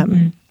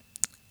mm-hmm.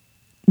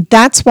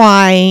 that's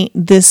why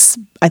this,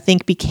 I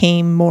think,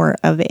 became more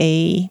of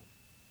a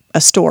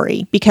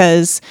story,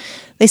 because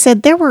they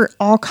said there were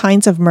all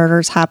kinds of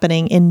murders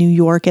happening in New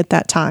York at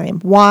that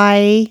time.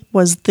 Why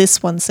was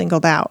this one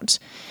singled out?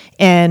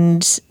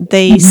 And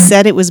they mm-hmm.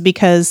 said it was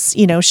because,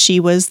 you know, she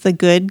was the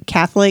good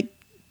Catholic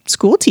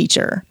school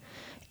teacher,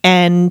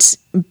 and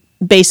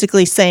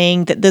basically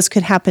saying that this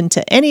could happen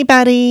to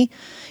anybody,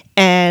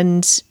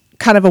 and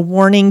kind of a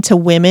warning to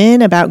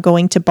women about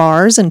going to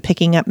bars and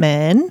picking up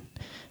men,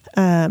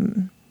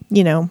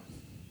 you know,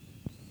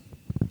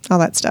 all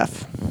that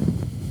stuff.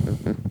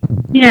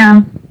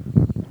 Yeah.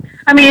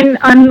 I mean,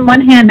 on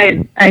one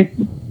hand, I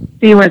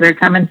see where they're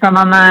coming from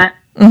on that,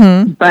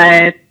 mm-hmm.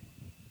 but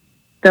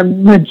the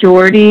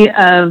majority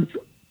of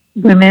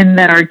women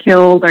that are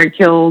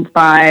killed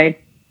by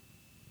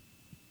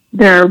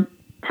their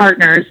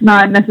partners,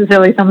 not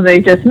necessarily someone they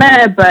just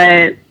met,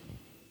 but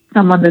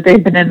someone that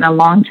they've been in a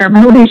long-term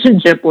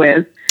relationship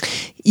with.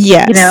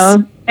 Yes. You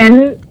know,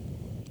 and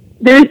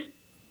there's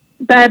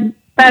bad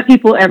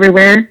people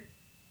everywhere.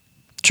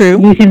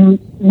 True. You can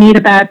meet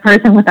a bad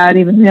person without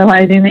even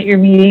realizing that you're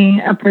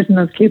meeting a person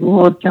that's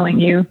capable of killing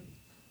you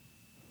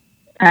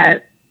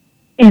at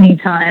any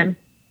time.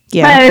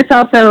 Yeah. But it's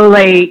also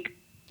like,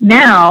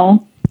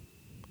 now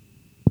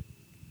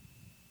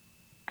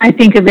I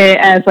think of it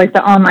as like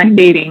the online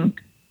dating.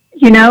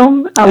 You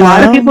know, a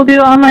lot of people do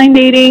online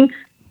dating.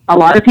 A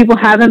lot of people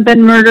haven't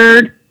been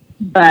murdered,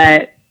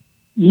 but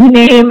you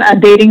name a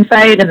dating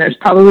site and there's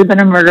probably been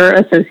a murder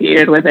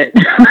associated with it.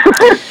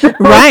 So,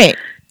 right.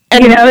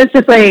 And, you know, it's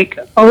just like,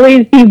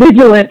 always be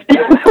vigilant.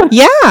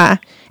 Yeah.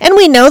 And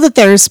we know that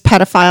there's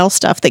pedophile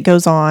stuff that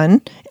goes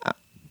on,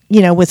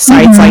 you know, with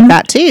sites mm-hmm. like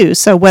that too.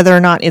 So whether or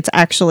not it's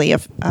actually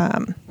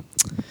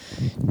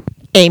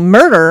a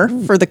murder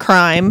for the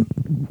crime,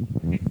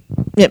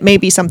 it may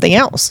be something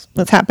else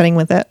that's happening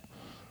with it.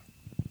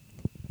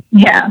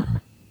 Yeah.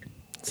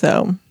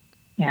 So.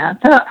 Yeah.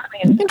 So, I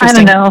mean, I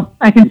don't know.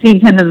 I can see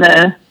kind of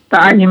the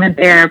argument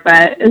there,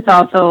 but it's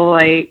also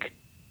like,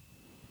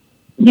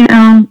 you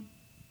know,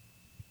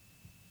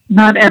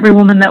 not every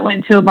woman that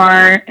went to a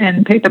bar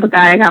and picked up a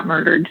guy got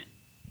murdered.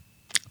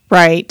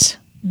 Right.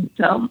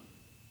 So.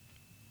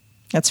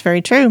 That's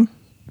very true.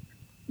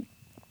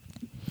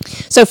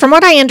 So from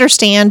what I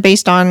understand,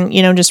 based on,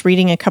 you know, just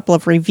reading a couple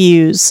of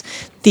reviews,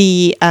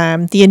 the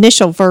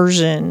initial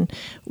version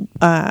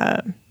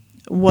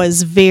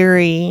was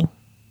very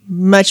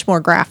much more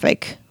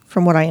graphic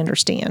from what I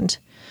understand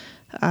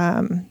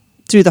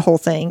through the whole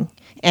thing.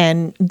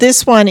 And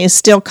this one is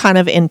still kind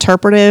of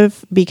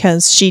interpretive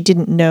because she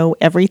didn't know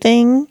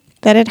everything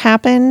that had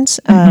happened.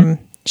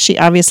 Mm-hmm. She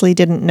obviously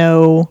didn't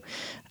know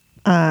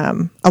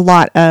a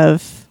lot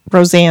of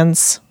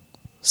Roseanne's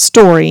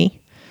story.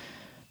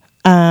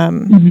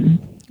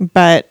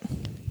 But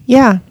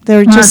yeah,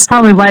 they're just... That's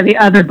probably why the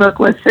other book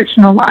was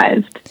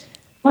fictionalized.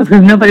 Was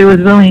because nobody was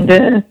willing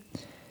to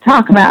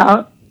talk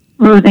about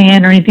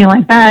Roseanne or anything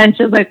like that. And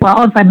she was like,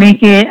 well, if I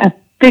make it a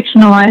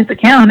fictionalized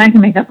account, I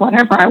can make up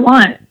whatever I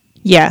want.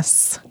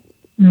 Yes.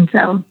 And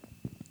so...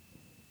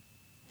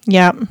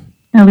 Yep.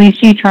 At least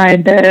she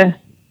tried to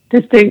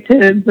stick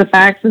to the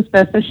facts as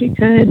best as she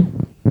could.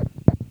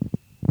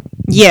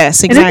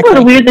 Yes, exactly. It is a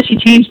little weird that she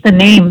changed the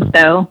names,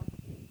 though.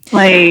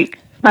 Like,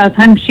 by the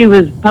time she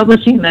was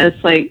publishing this,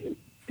 like,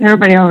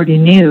 everybody already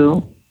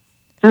knew.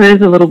 So it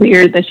is a little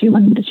weird that she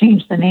wanted to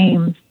change the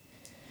names.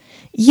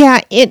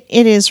 Yeah, it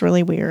is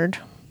really weird.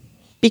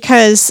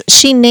 Because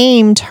she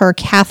named her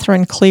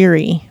Catherine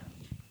Cleary,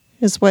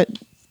 is what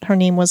her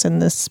name was in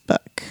this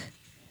book.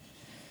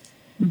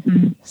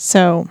 Mm-hmm.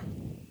 So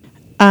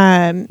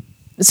the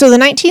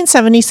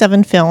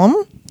 1977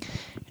 film,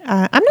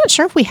 I'm not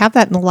sure if we have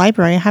that in the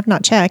library. I have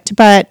not checked.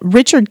 But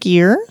Richard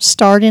Gere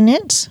starred in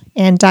it,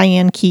 and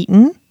Diane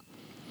Keaton.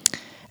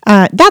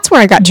 That's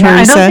where I got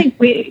Teresa.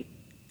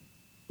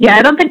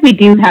 I don't think we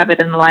do have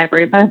it in the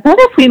library. But I thought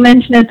if we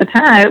mention it at the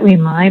time, we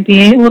might be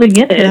able to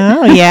get it.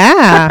 Oh,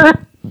 yeah.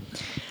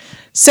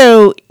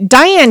 So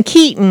Diane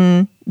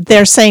Keaton,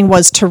 they're saying,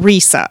 was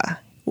Teresa,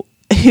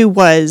 who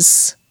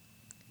was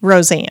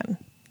Roseanne,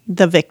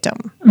 the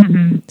victim.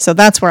 Mm-hmm. So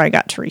that's where I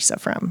got Teresa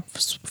from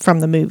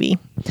the movie.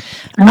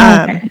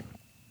 Oh, okay.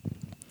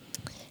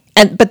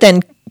 But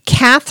then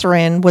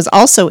Catherine was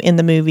also in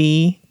the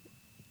movie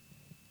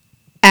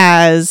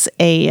as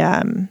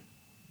a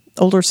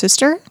older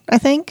sister, I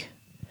think.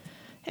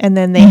 And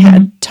then they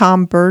had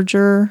Tom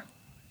Berenger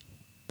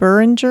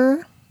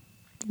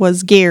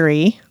was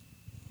Gary.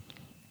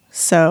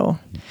 So,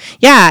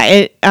 yeah,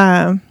 it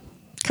kind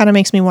of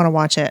makes me want to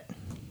watch it.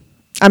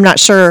 I'm not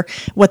sure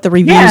what the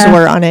reviews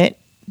were on it,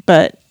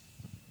 but...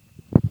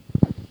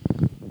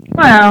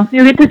 Well,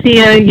 you get to see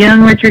a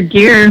young Richard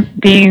Gere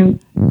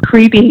being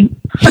creepy.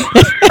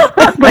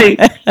 Like,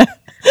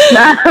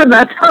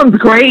 that sounds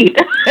great.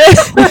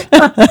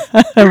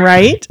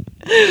 Right?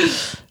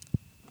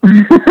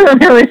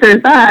 Really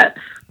says that.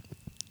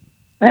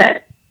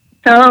 But,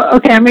 so,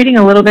 okay, I'm reading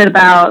a little bit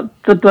about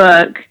the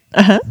book.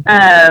 Uh-huh.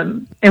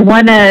 It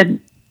won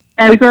an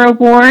Edgar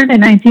Award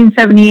in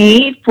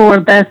 1978 for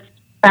Best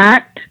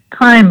Fact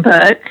Crime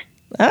Book.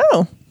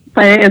 Oh.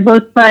 But it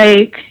looks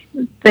like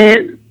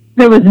there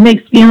was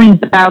mixed feelings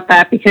about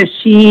that because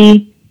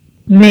she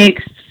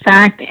mixed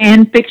fact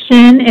and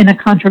fiction in a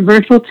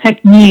controversial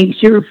technique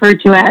she referred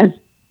to as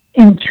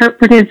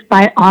interpretive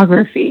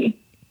biography.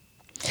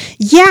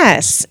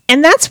 Yes,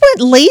 and that's what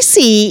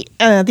Lacey,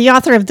 the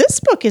author of this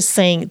book, is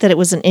saying, that it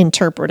was an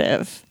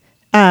interpretive.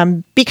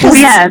 Because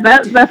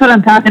that's what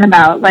I'm talking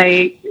about.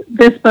 Like,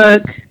 this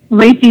book,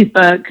 Lacey's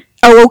book,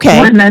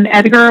 won an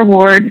Edgar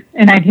Award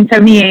in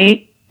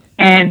 1978,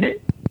 and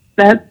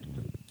that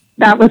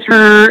was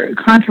her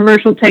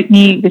controversial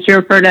technique that she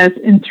referred as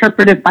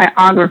interpretive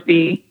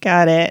biography.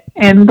 Got it.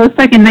 And looks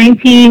like in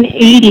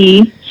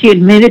 1980, she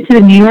admitted to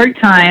the New York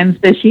Times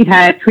that she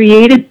had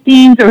created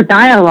scenes or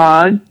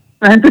dialogue.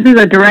 This is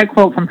a direct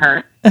quote from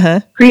her. Uh-huh.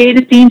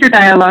 Created scenes or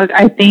dialogue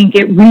I think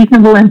it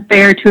reasonable and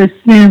fair to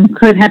assume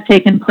could have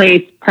taken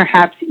place,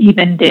 perhaps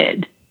even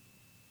did.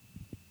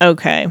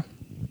 Okay.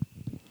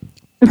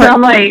 So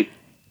I'm like...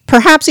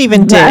 Perhaps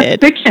even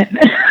did. Fiction.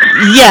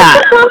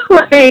 Yeah.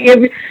 Like,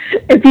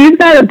 if you've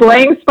got a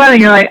blank spot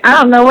and you're like,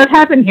 I don't know what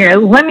happened here.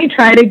 Let me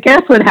try to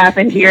guess what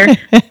happened here.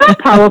 That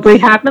probably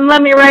happened.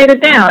 Let me write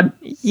it down.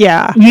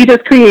 Yeah. You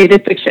just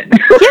created fiction.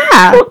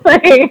 Yeah.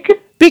 Like,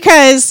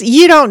 because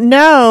you don't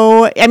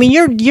know. I mean,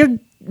 you're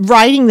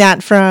writing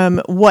that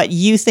from what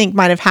you think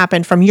might have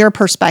happened from your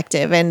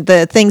perspective and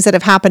the things that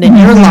have happened in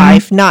your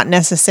life, not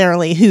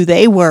necessarily who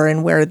they were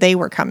and where they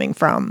were coming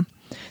from.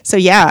 So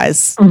yeah,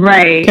 it's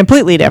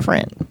completely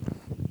different.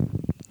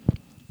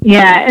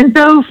 Yeah, and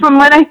so from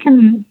what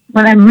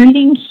I'm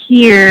reading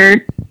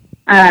here,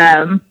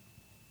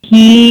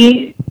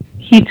 he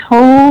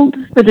told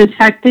the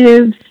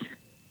detectives,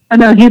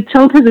 he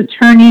told his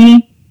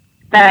attorney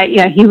that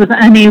he was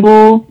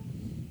unable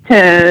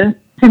to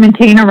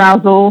maintain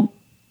arousal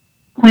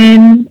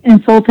Quinn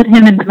insulted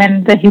him and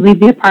demanded that he leave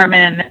the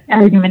apartment, and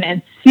an argument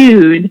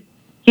ensued.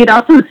 He had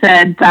also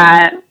said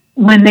that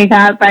when they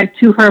got back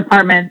to her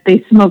apartment,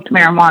 they smoked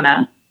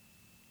marijuana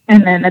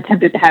and then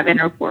attempted to have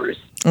intercourse.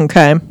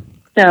 Okay.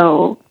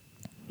 So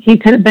he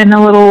could have been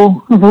a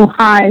little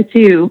high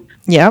too.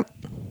 Yep.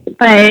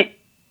 But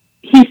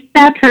he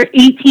stabbed her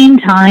 18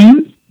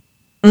 times.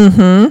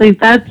 Mm-hmm. Like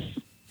that's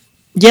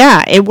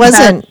it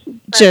wasn't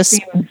that just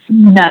seems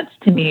nuts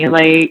to me.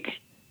 Like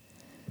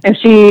if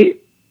she,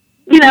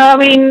 I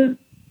mean,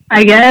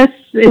 I guess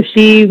if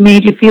she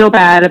made you feel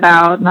bad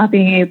about not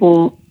being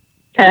able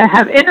to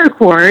have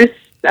intercourse,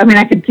 I mean,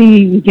 I could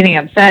see you getting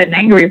upset and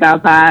angry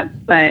about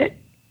that. But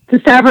to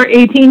stab her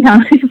 18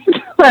 times, it's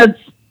like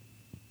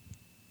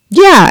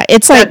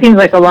that seems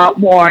like a lot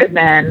more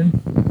than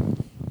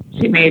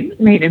she made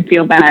him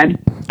feel bad.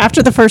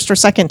 After the first or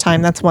second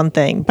time, that's one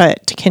thing,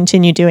 but to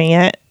continue doing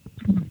it.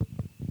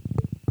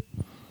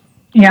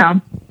 Yeah.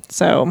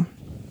 So.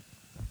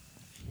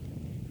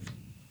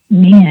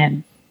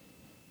 Man.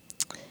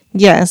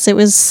 Yes, it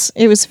was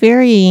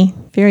very,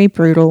 very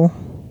brutal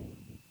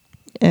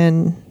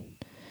and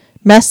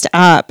messed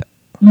up.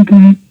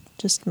 Mm-hmm.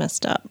 Just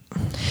messed up.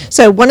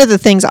 So one of the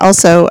things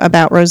also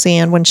about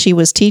Roseanne when she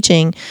was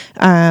teaching,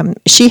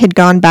 she had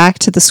gone back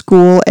to the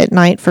school at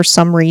night for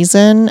some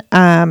reason,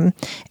 and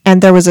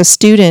there was a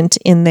student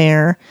in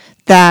there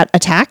that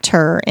attacked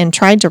her and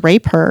tried to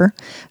rape her,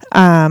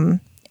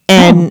 and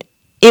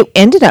it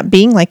ended up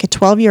being like a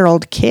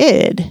 12-year-old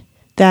kid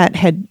that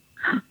had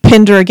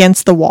pinned her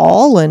against the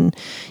wall and,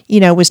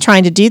 was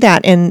trying to do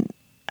that, and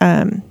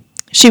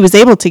she was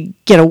able to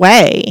get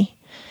away.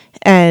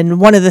 And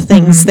one of the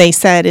things they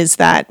said is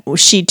that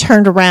she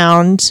turned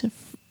around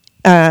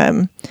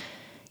and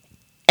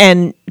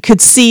could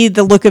see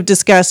the look of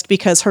disgust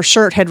because her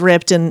shirt had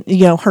ripped and,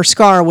 her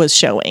scar was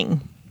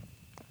showing.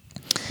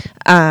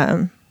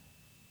 So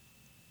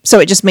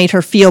it just made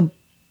her feel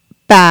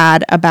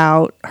bad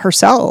about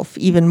herself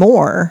even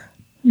more,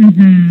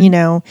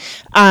 But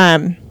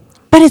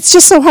it's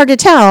just so hard to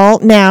tell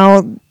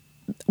now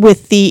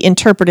with the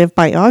interpretive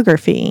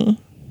biography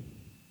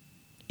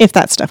if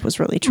that stuff was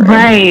really true.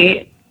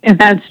 Right. If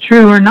that's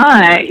true or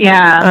not.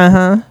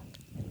 Yeah.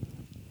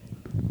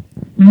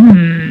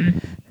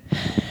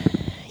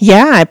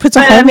 Yeah, it puts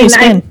a whole new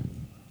spin.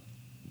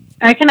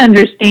 I can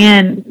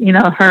understand,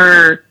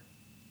 her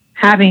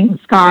having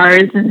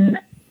scars and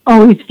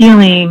always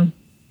feeling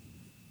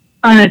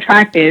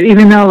unattractive,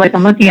 even though, like,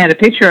 I'm looking at a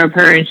picture of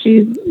her and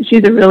she's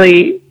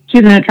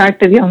an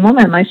attractive young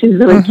woman. Like, she's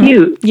really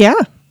cute. Yeah.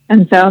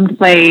 And so I'm just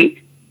like,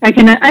 I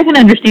can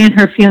understand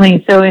her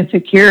feeling so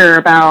insecure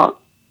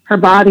about her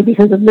body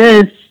because of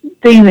this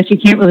thing that she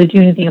can't really do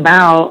anything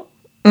about.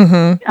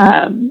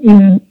 That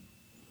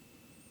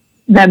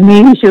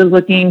maybe she was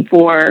looking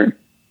for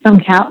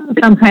some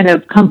kind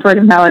of comfort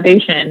and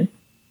validation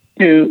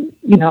to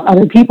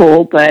other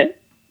people, but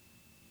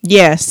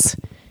yes,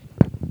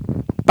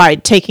 by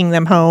taking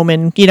them home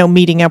and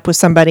meeting up with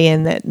somebody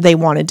and that they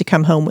wanted to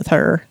come home with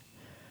her.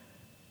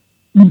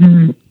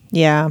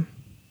 Yeah.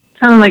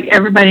 Sounded like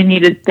everybody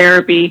needed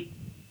therapy.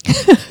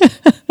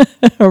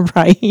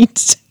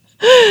 Right.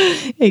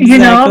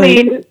 Exactly. I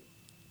mean,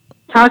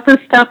 talk this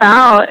stuff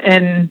out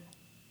and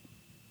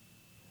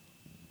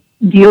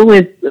deal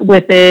with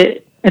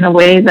it in a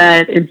way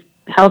that is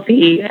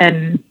healthy.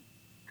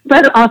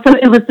 But also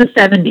it was the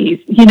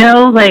 70s,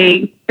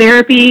 like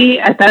therapy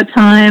at that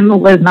time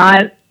was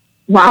not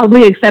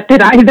wildly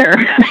accepted either.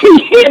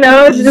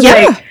 It's just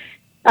like,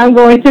 I'm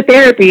going to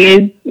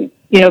therapy.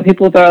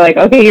 People are like,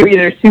 okay, you're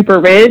either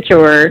super rich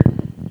or,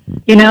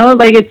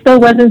 like it still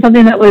wasn't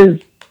something that was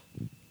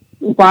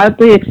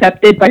widely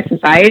accepted by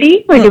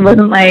society. Like it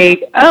wasn't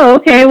like, oh,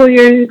 okay, well,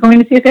 you're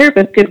going to see a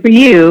therapist. Good for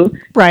you.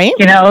 Right.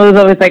 It was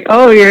always like,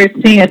 oh, you're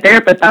seeing a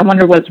therapist. I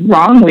wonder what's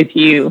wrong with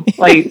you.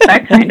 Like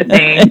that kind of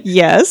thing.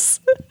 Yes.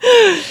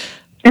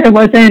 And it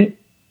wasn't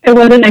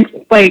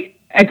like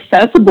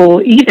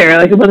accessible either.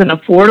 Like it wasn't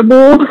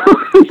affordable.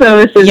 So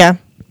it's just,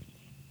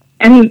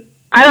 and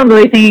I don't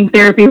really think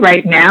therapy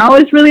right now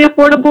is really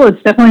affordable.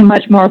 It's definitely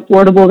much more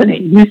affordable than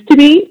it used to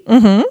be.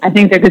 I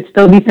think there could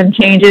still be some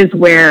changes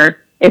where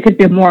it could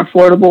be more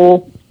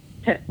affordable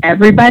to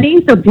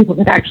everybody so people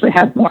could actually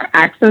have more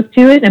access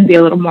to it and be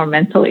a little more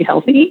mentally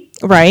healthy.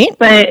 Right.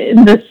 But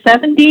in the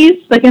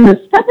 70s,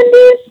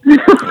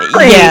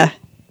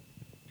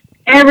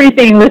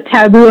 everything was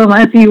taboo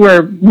unless you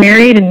were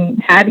married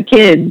and had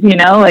kids,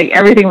 like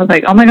everything was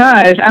like, oh my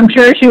gosh, I'm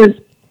sure she was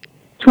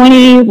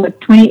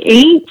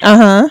 28?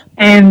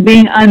 And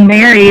being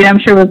unmarried, I'm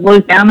sure was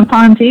looked down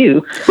upon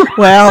too.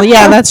 Well,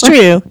 yeah, that's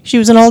true. She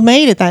was an old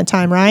maid at that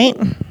time, right?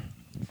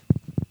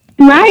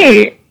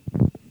 Right.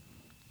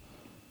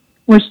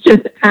 Which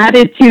just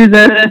added to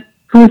the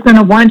who's going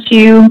to want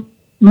you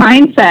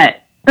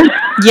mindset.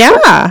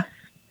 Yeah.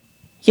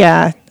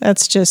 Yeah,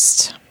 that's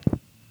just,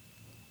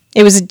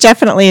 it was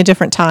definitely a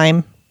different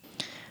time.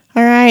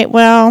 All right,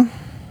 well,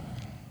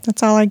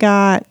 that's all I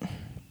got.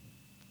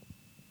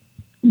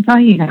 That's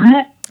all you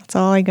got? That's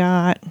all I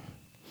got.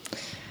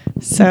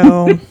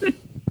 So,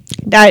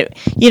 I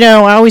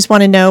always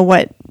want to know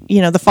what,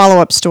 the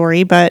follow-up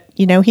story, but,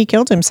 he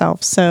killed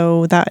himself.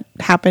 So that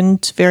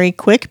happened very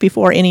quick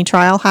before any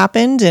trial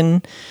happened.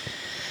 And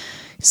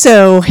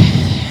so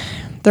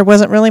there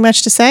wasn't really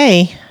much to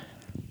say.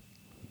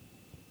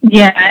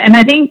 Yeah. And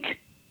I think,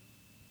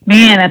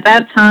 man, at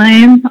that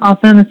time,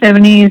 also in the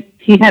 70s,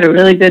 he had a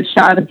really good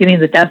shot of getting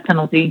the death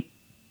penalty.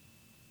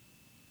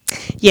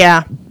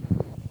 Yeah.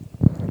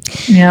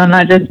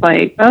 Not just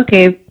like,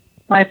 okay,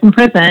 life in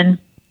prison.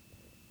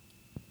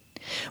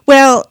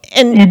 Well,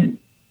 and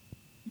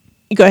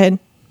go ahead.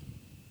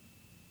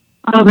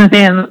 I was going to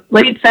say, in the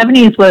late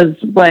 70s was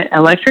what,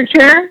 electric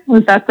chair?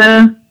 Was that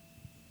the...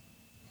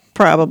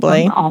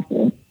 Probably.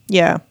 Awful.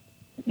 Yeah.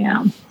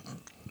 Yeah.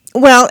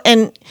 Well,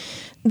 and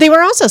they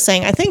were also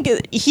saying, I think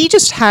he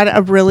just had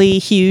a really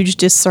huge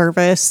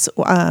disservice,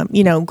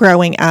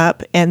 growing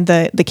up and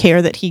the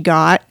care that he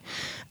got.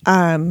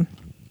 That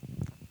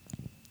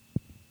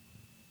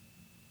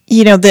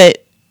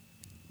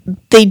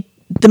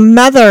the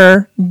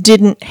mother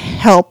didn't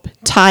help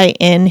tie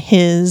in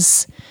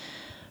his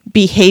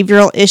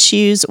behavioral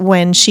issues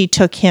when she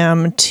took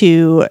him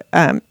to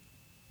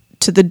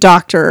the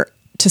doctor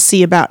to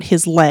see about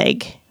his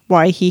leg,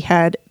 why he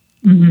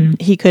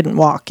couldn't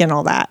walk and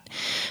all that.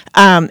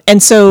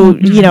 And so,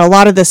 a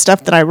lot of the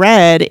stuff that I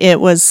read, it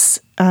was,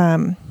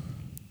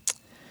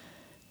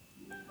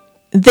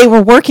 they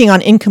were working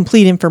on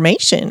incomplete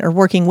information or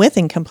working with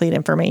incomplete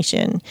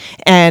information.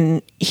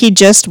 And he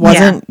just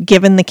wasn't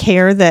given the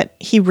care that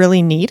he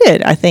really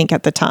needed, I think,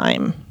 at the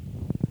time.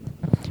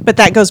 But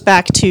that goes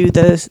back to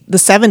the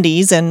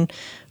 70s and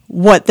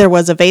what there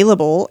was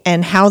available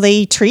and how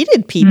they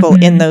treated people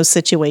in those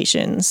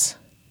situations.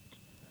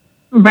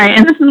 Right.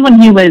 And this is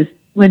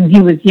when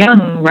he was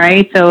young,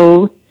 right?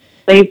 So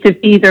late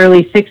 50s,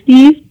 early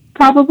 60s,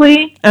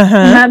 probably in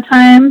that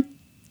time.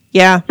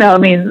 Yeah. So, I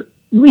mean,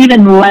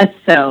 even less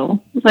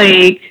so.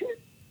 Like,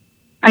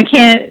 I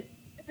can't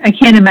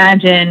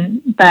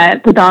imagine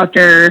that the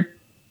doctor,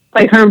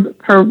 like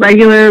her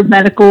regular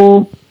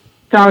medical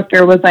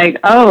doctor was like,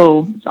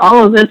 oh,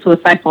 all of this was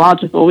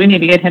psychological. We need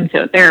to get him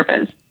to a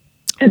therapist.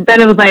 Instead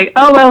it was like,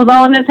 oh, well, it was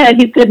all in his head.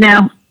 He's good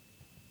now.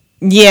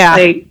 Yeah.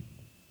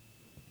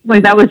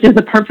 Like that was just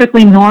a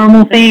perfectly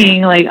normal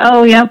thing. Like,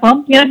 oh, yeah,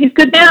 well, yeah, he's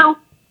good now.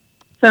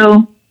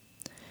 So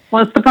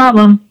what's the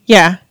problem?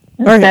 Yeah.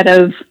 Instead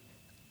of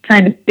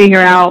trying to figure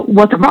out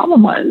what the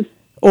problem was.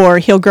 Or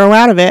he'll grow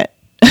out of it.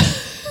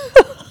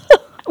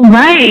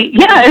 Right.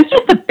 Yeah, it's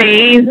just a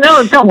phase.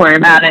 No, don't worry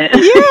about it.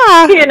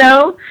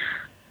 Yeah.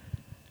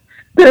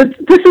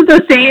 This is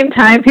the same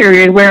time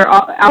period where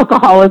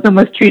alcoholism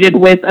was treated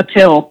with a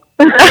pill.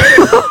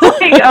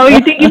 Like, oh,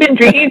 you think you've been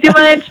drinking too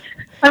much?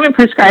 Let me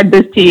prescribe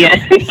this to you.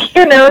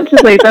 It's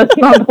just like, that's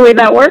not the way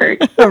that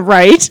works.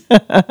 Right.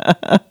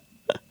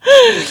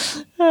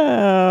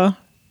 Oh.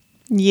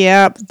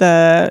 Yep,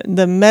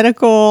 the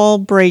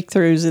medical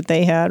breakthroughs that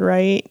they had,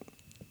 right?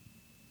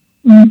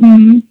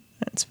 Mm-hmm.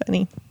 That's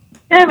funny.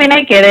 Yeah, I mean,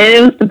 I get it.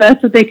 It was the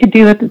best that they could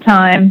do at the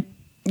time.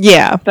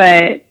 Yeah.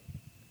 But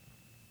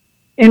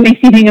it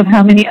makes you think of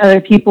how many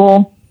other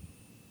people,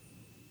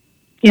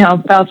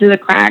 fell through the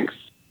cracks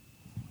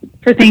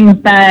for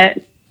things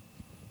that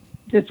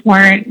just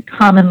weren't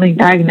commonly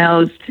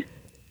diagnosed,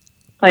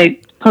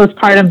 like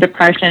postpartum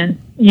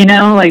depression,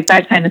 like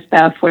that kind of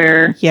stuff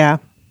where... Yeah.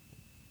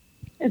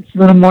 It's a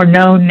little more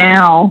known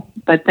now,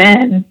 but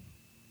then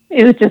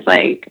it was just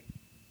like,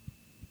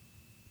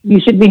 you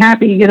should be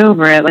happy to get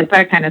over it, like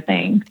that kind of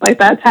thing. Like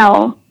that's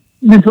how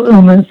mental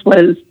illness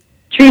was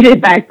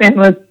treated back then,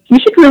 was you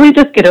should really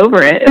just get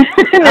over it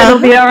and it'll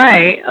be all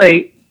right.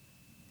 Like,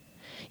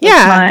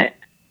 yeah.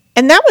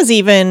 And that was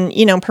even,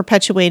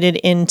 perpetuated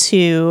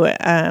into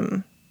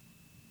the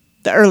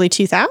early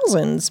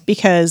 2000s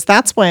because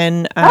that's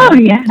when...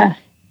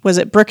 Was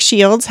it Brooke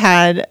Shields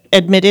had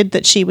admitted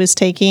that she was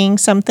taking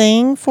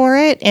something for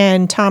it,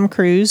 and Tom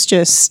Cruise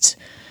just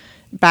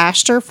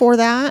bashed her for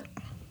that?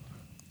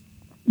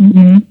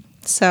 Mm-hmm.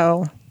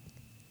 So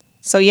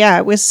yeah,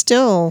 it was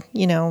still,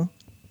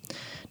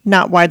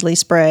 not widely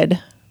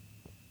spread.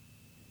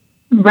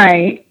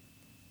 Right.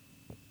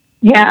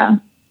 Yeah.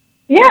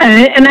 Yeah,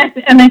 and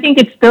I think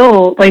it's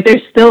still, like,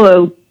 there's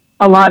still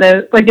a lot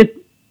of, like, it's,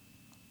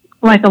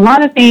 like, a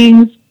lot of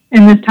things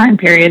in this time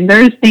period,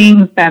 there's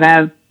things that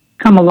have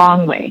come a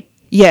long way.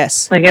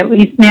 Yes. Like, at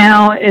least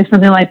now, if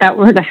something like that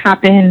were to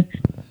happen,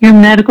 your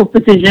medical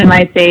physician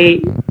might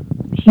say,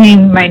 he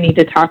might need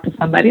to talk to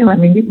somebody. Let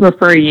me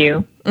refer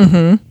you.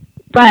 Mm-hmm.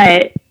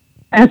 But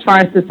as far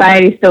as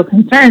society is still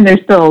concerned,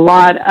 there's still a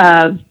lot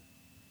of,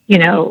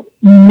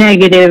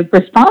 negative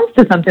response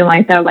to something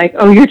like that. Like,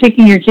 oh, you're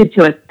taking your kid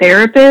to a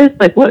therapist?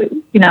 Like, what,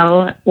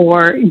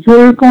 or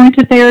you're going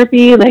to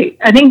therapy? Like,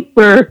 I think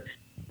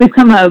we've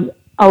come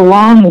a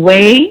long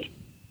way.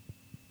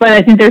 But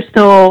I think there's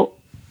still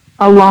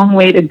a long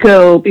way to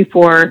go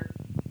before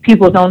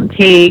people don't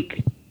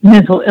take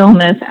mental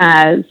illness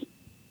as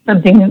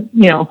something,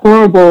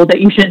 horrible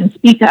that you shouldn't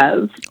speak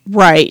of.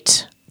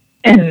 Right.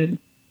 And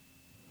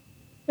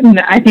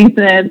I think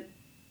that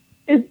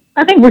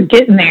I think we're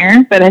getting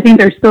there, but I think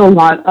there's still a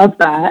lot of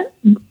that.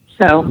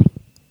 So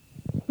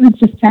it's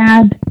just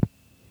sad.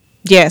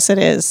 Yes, it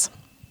is.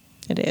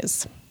 It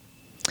is.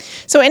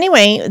 So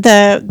anyway,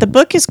 the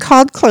book is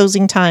called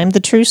Closing Time, The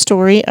True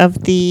Story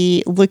of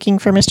the Looking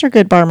for Mr.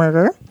 Goodbar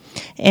Murder,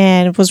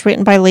 and it was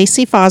written by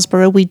Lacey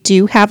Fosborough. We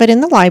do have it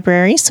in the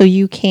library, so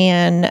you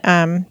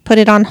can put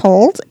it on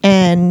hold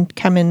and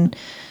come and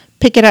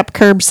pick it up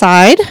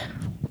curbside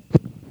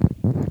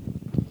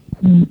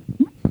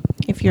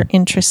if you're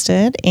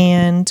interested,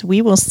 and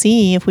we will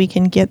see if we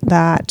can get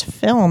that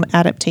film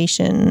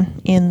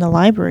adaptation in the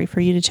library for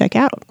you to check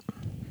out.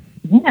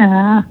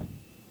 Yeah.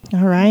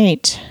 All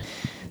right.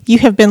 You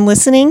have been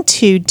listening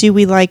to Do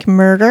We Like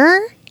Murder?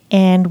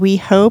 And we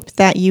hope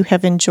that you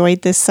have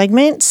enjoyed this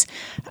segment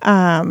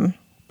of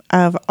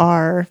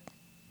our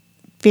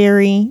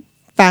very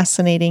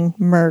fascinating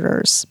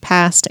murders,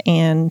 past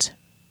and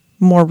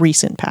more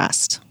recent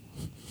past.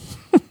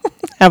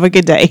 Have a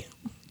good day.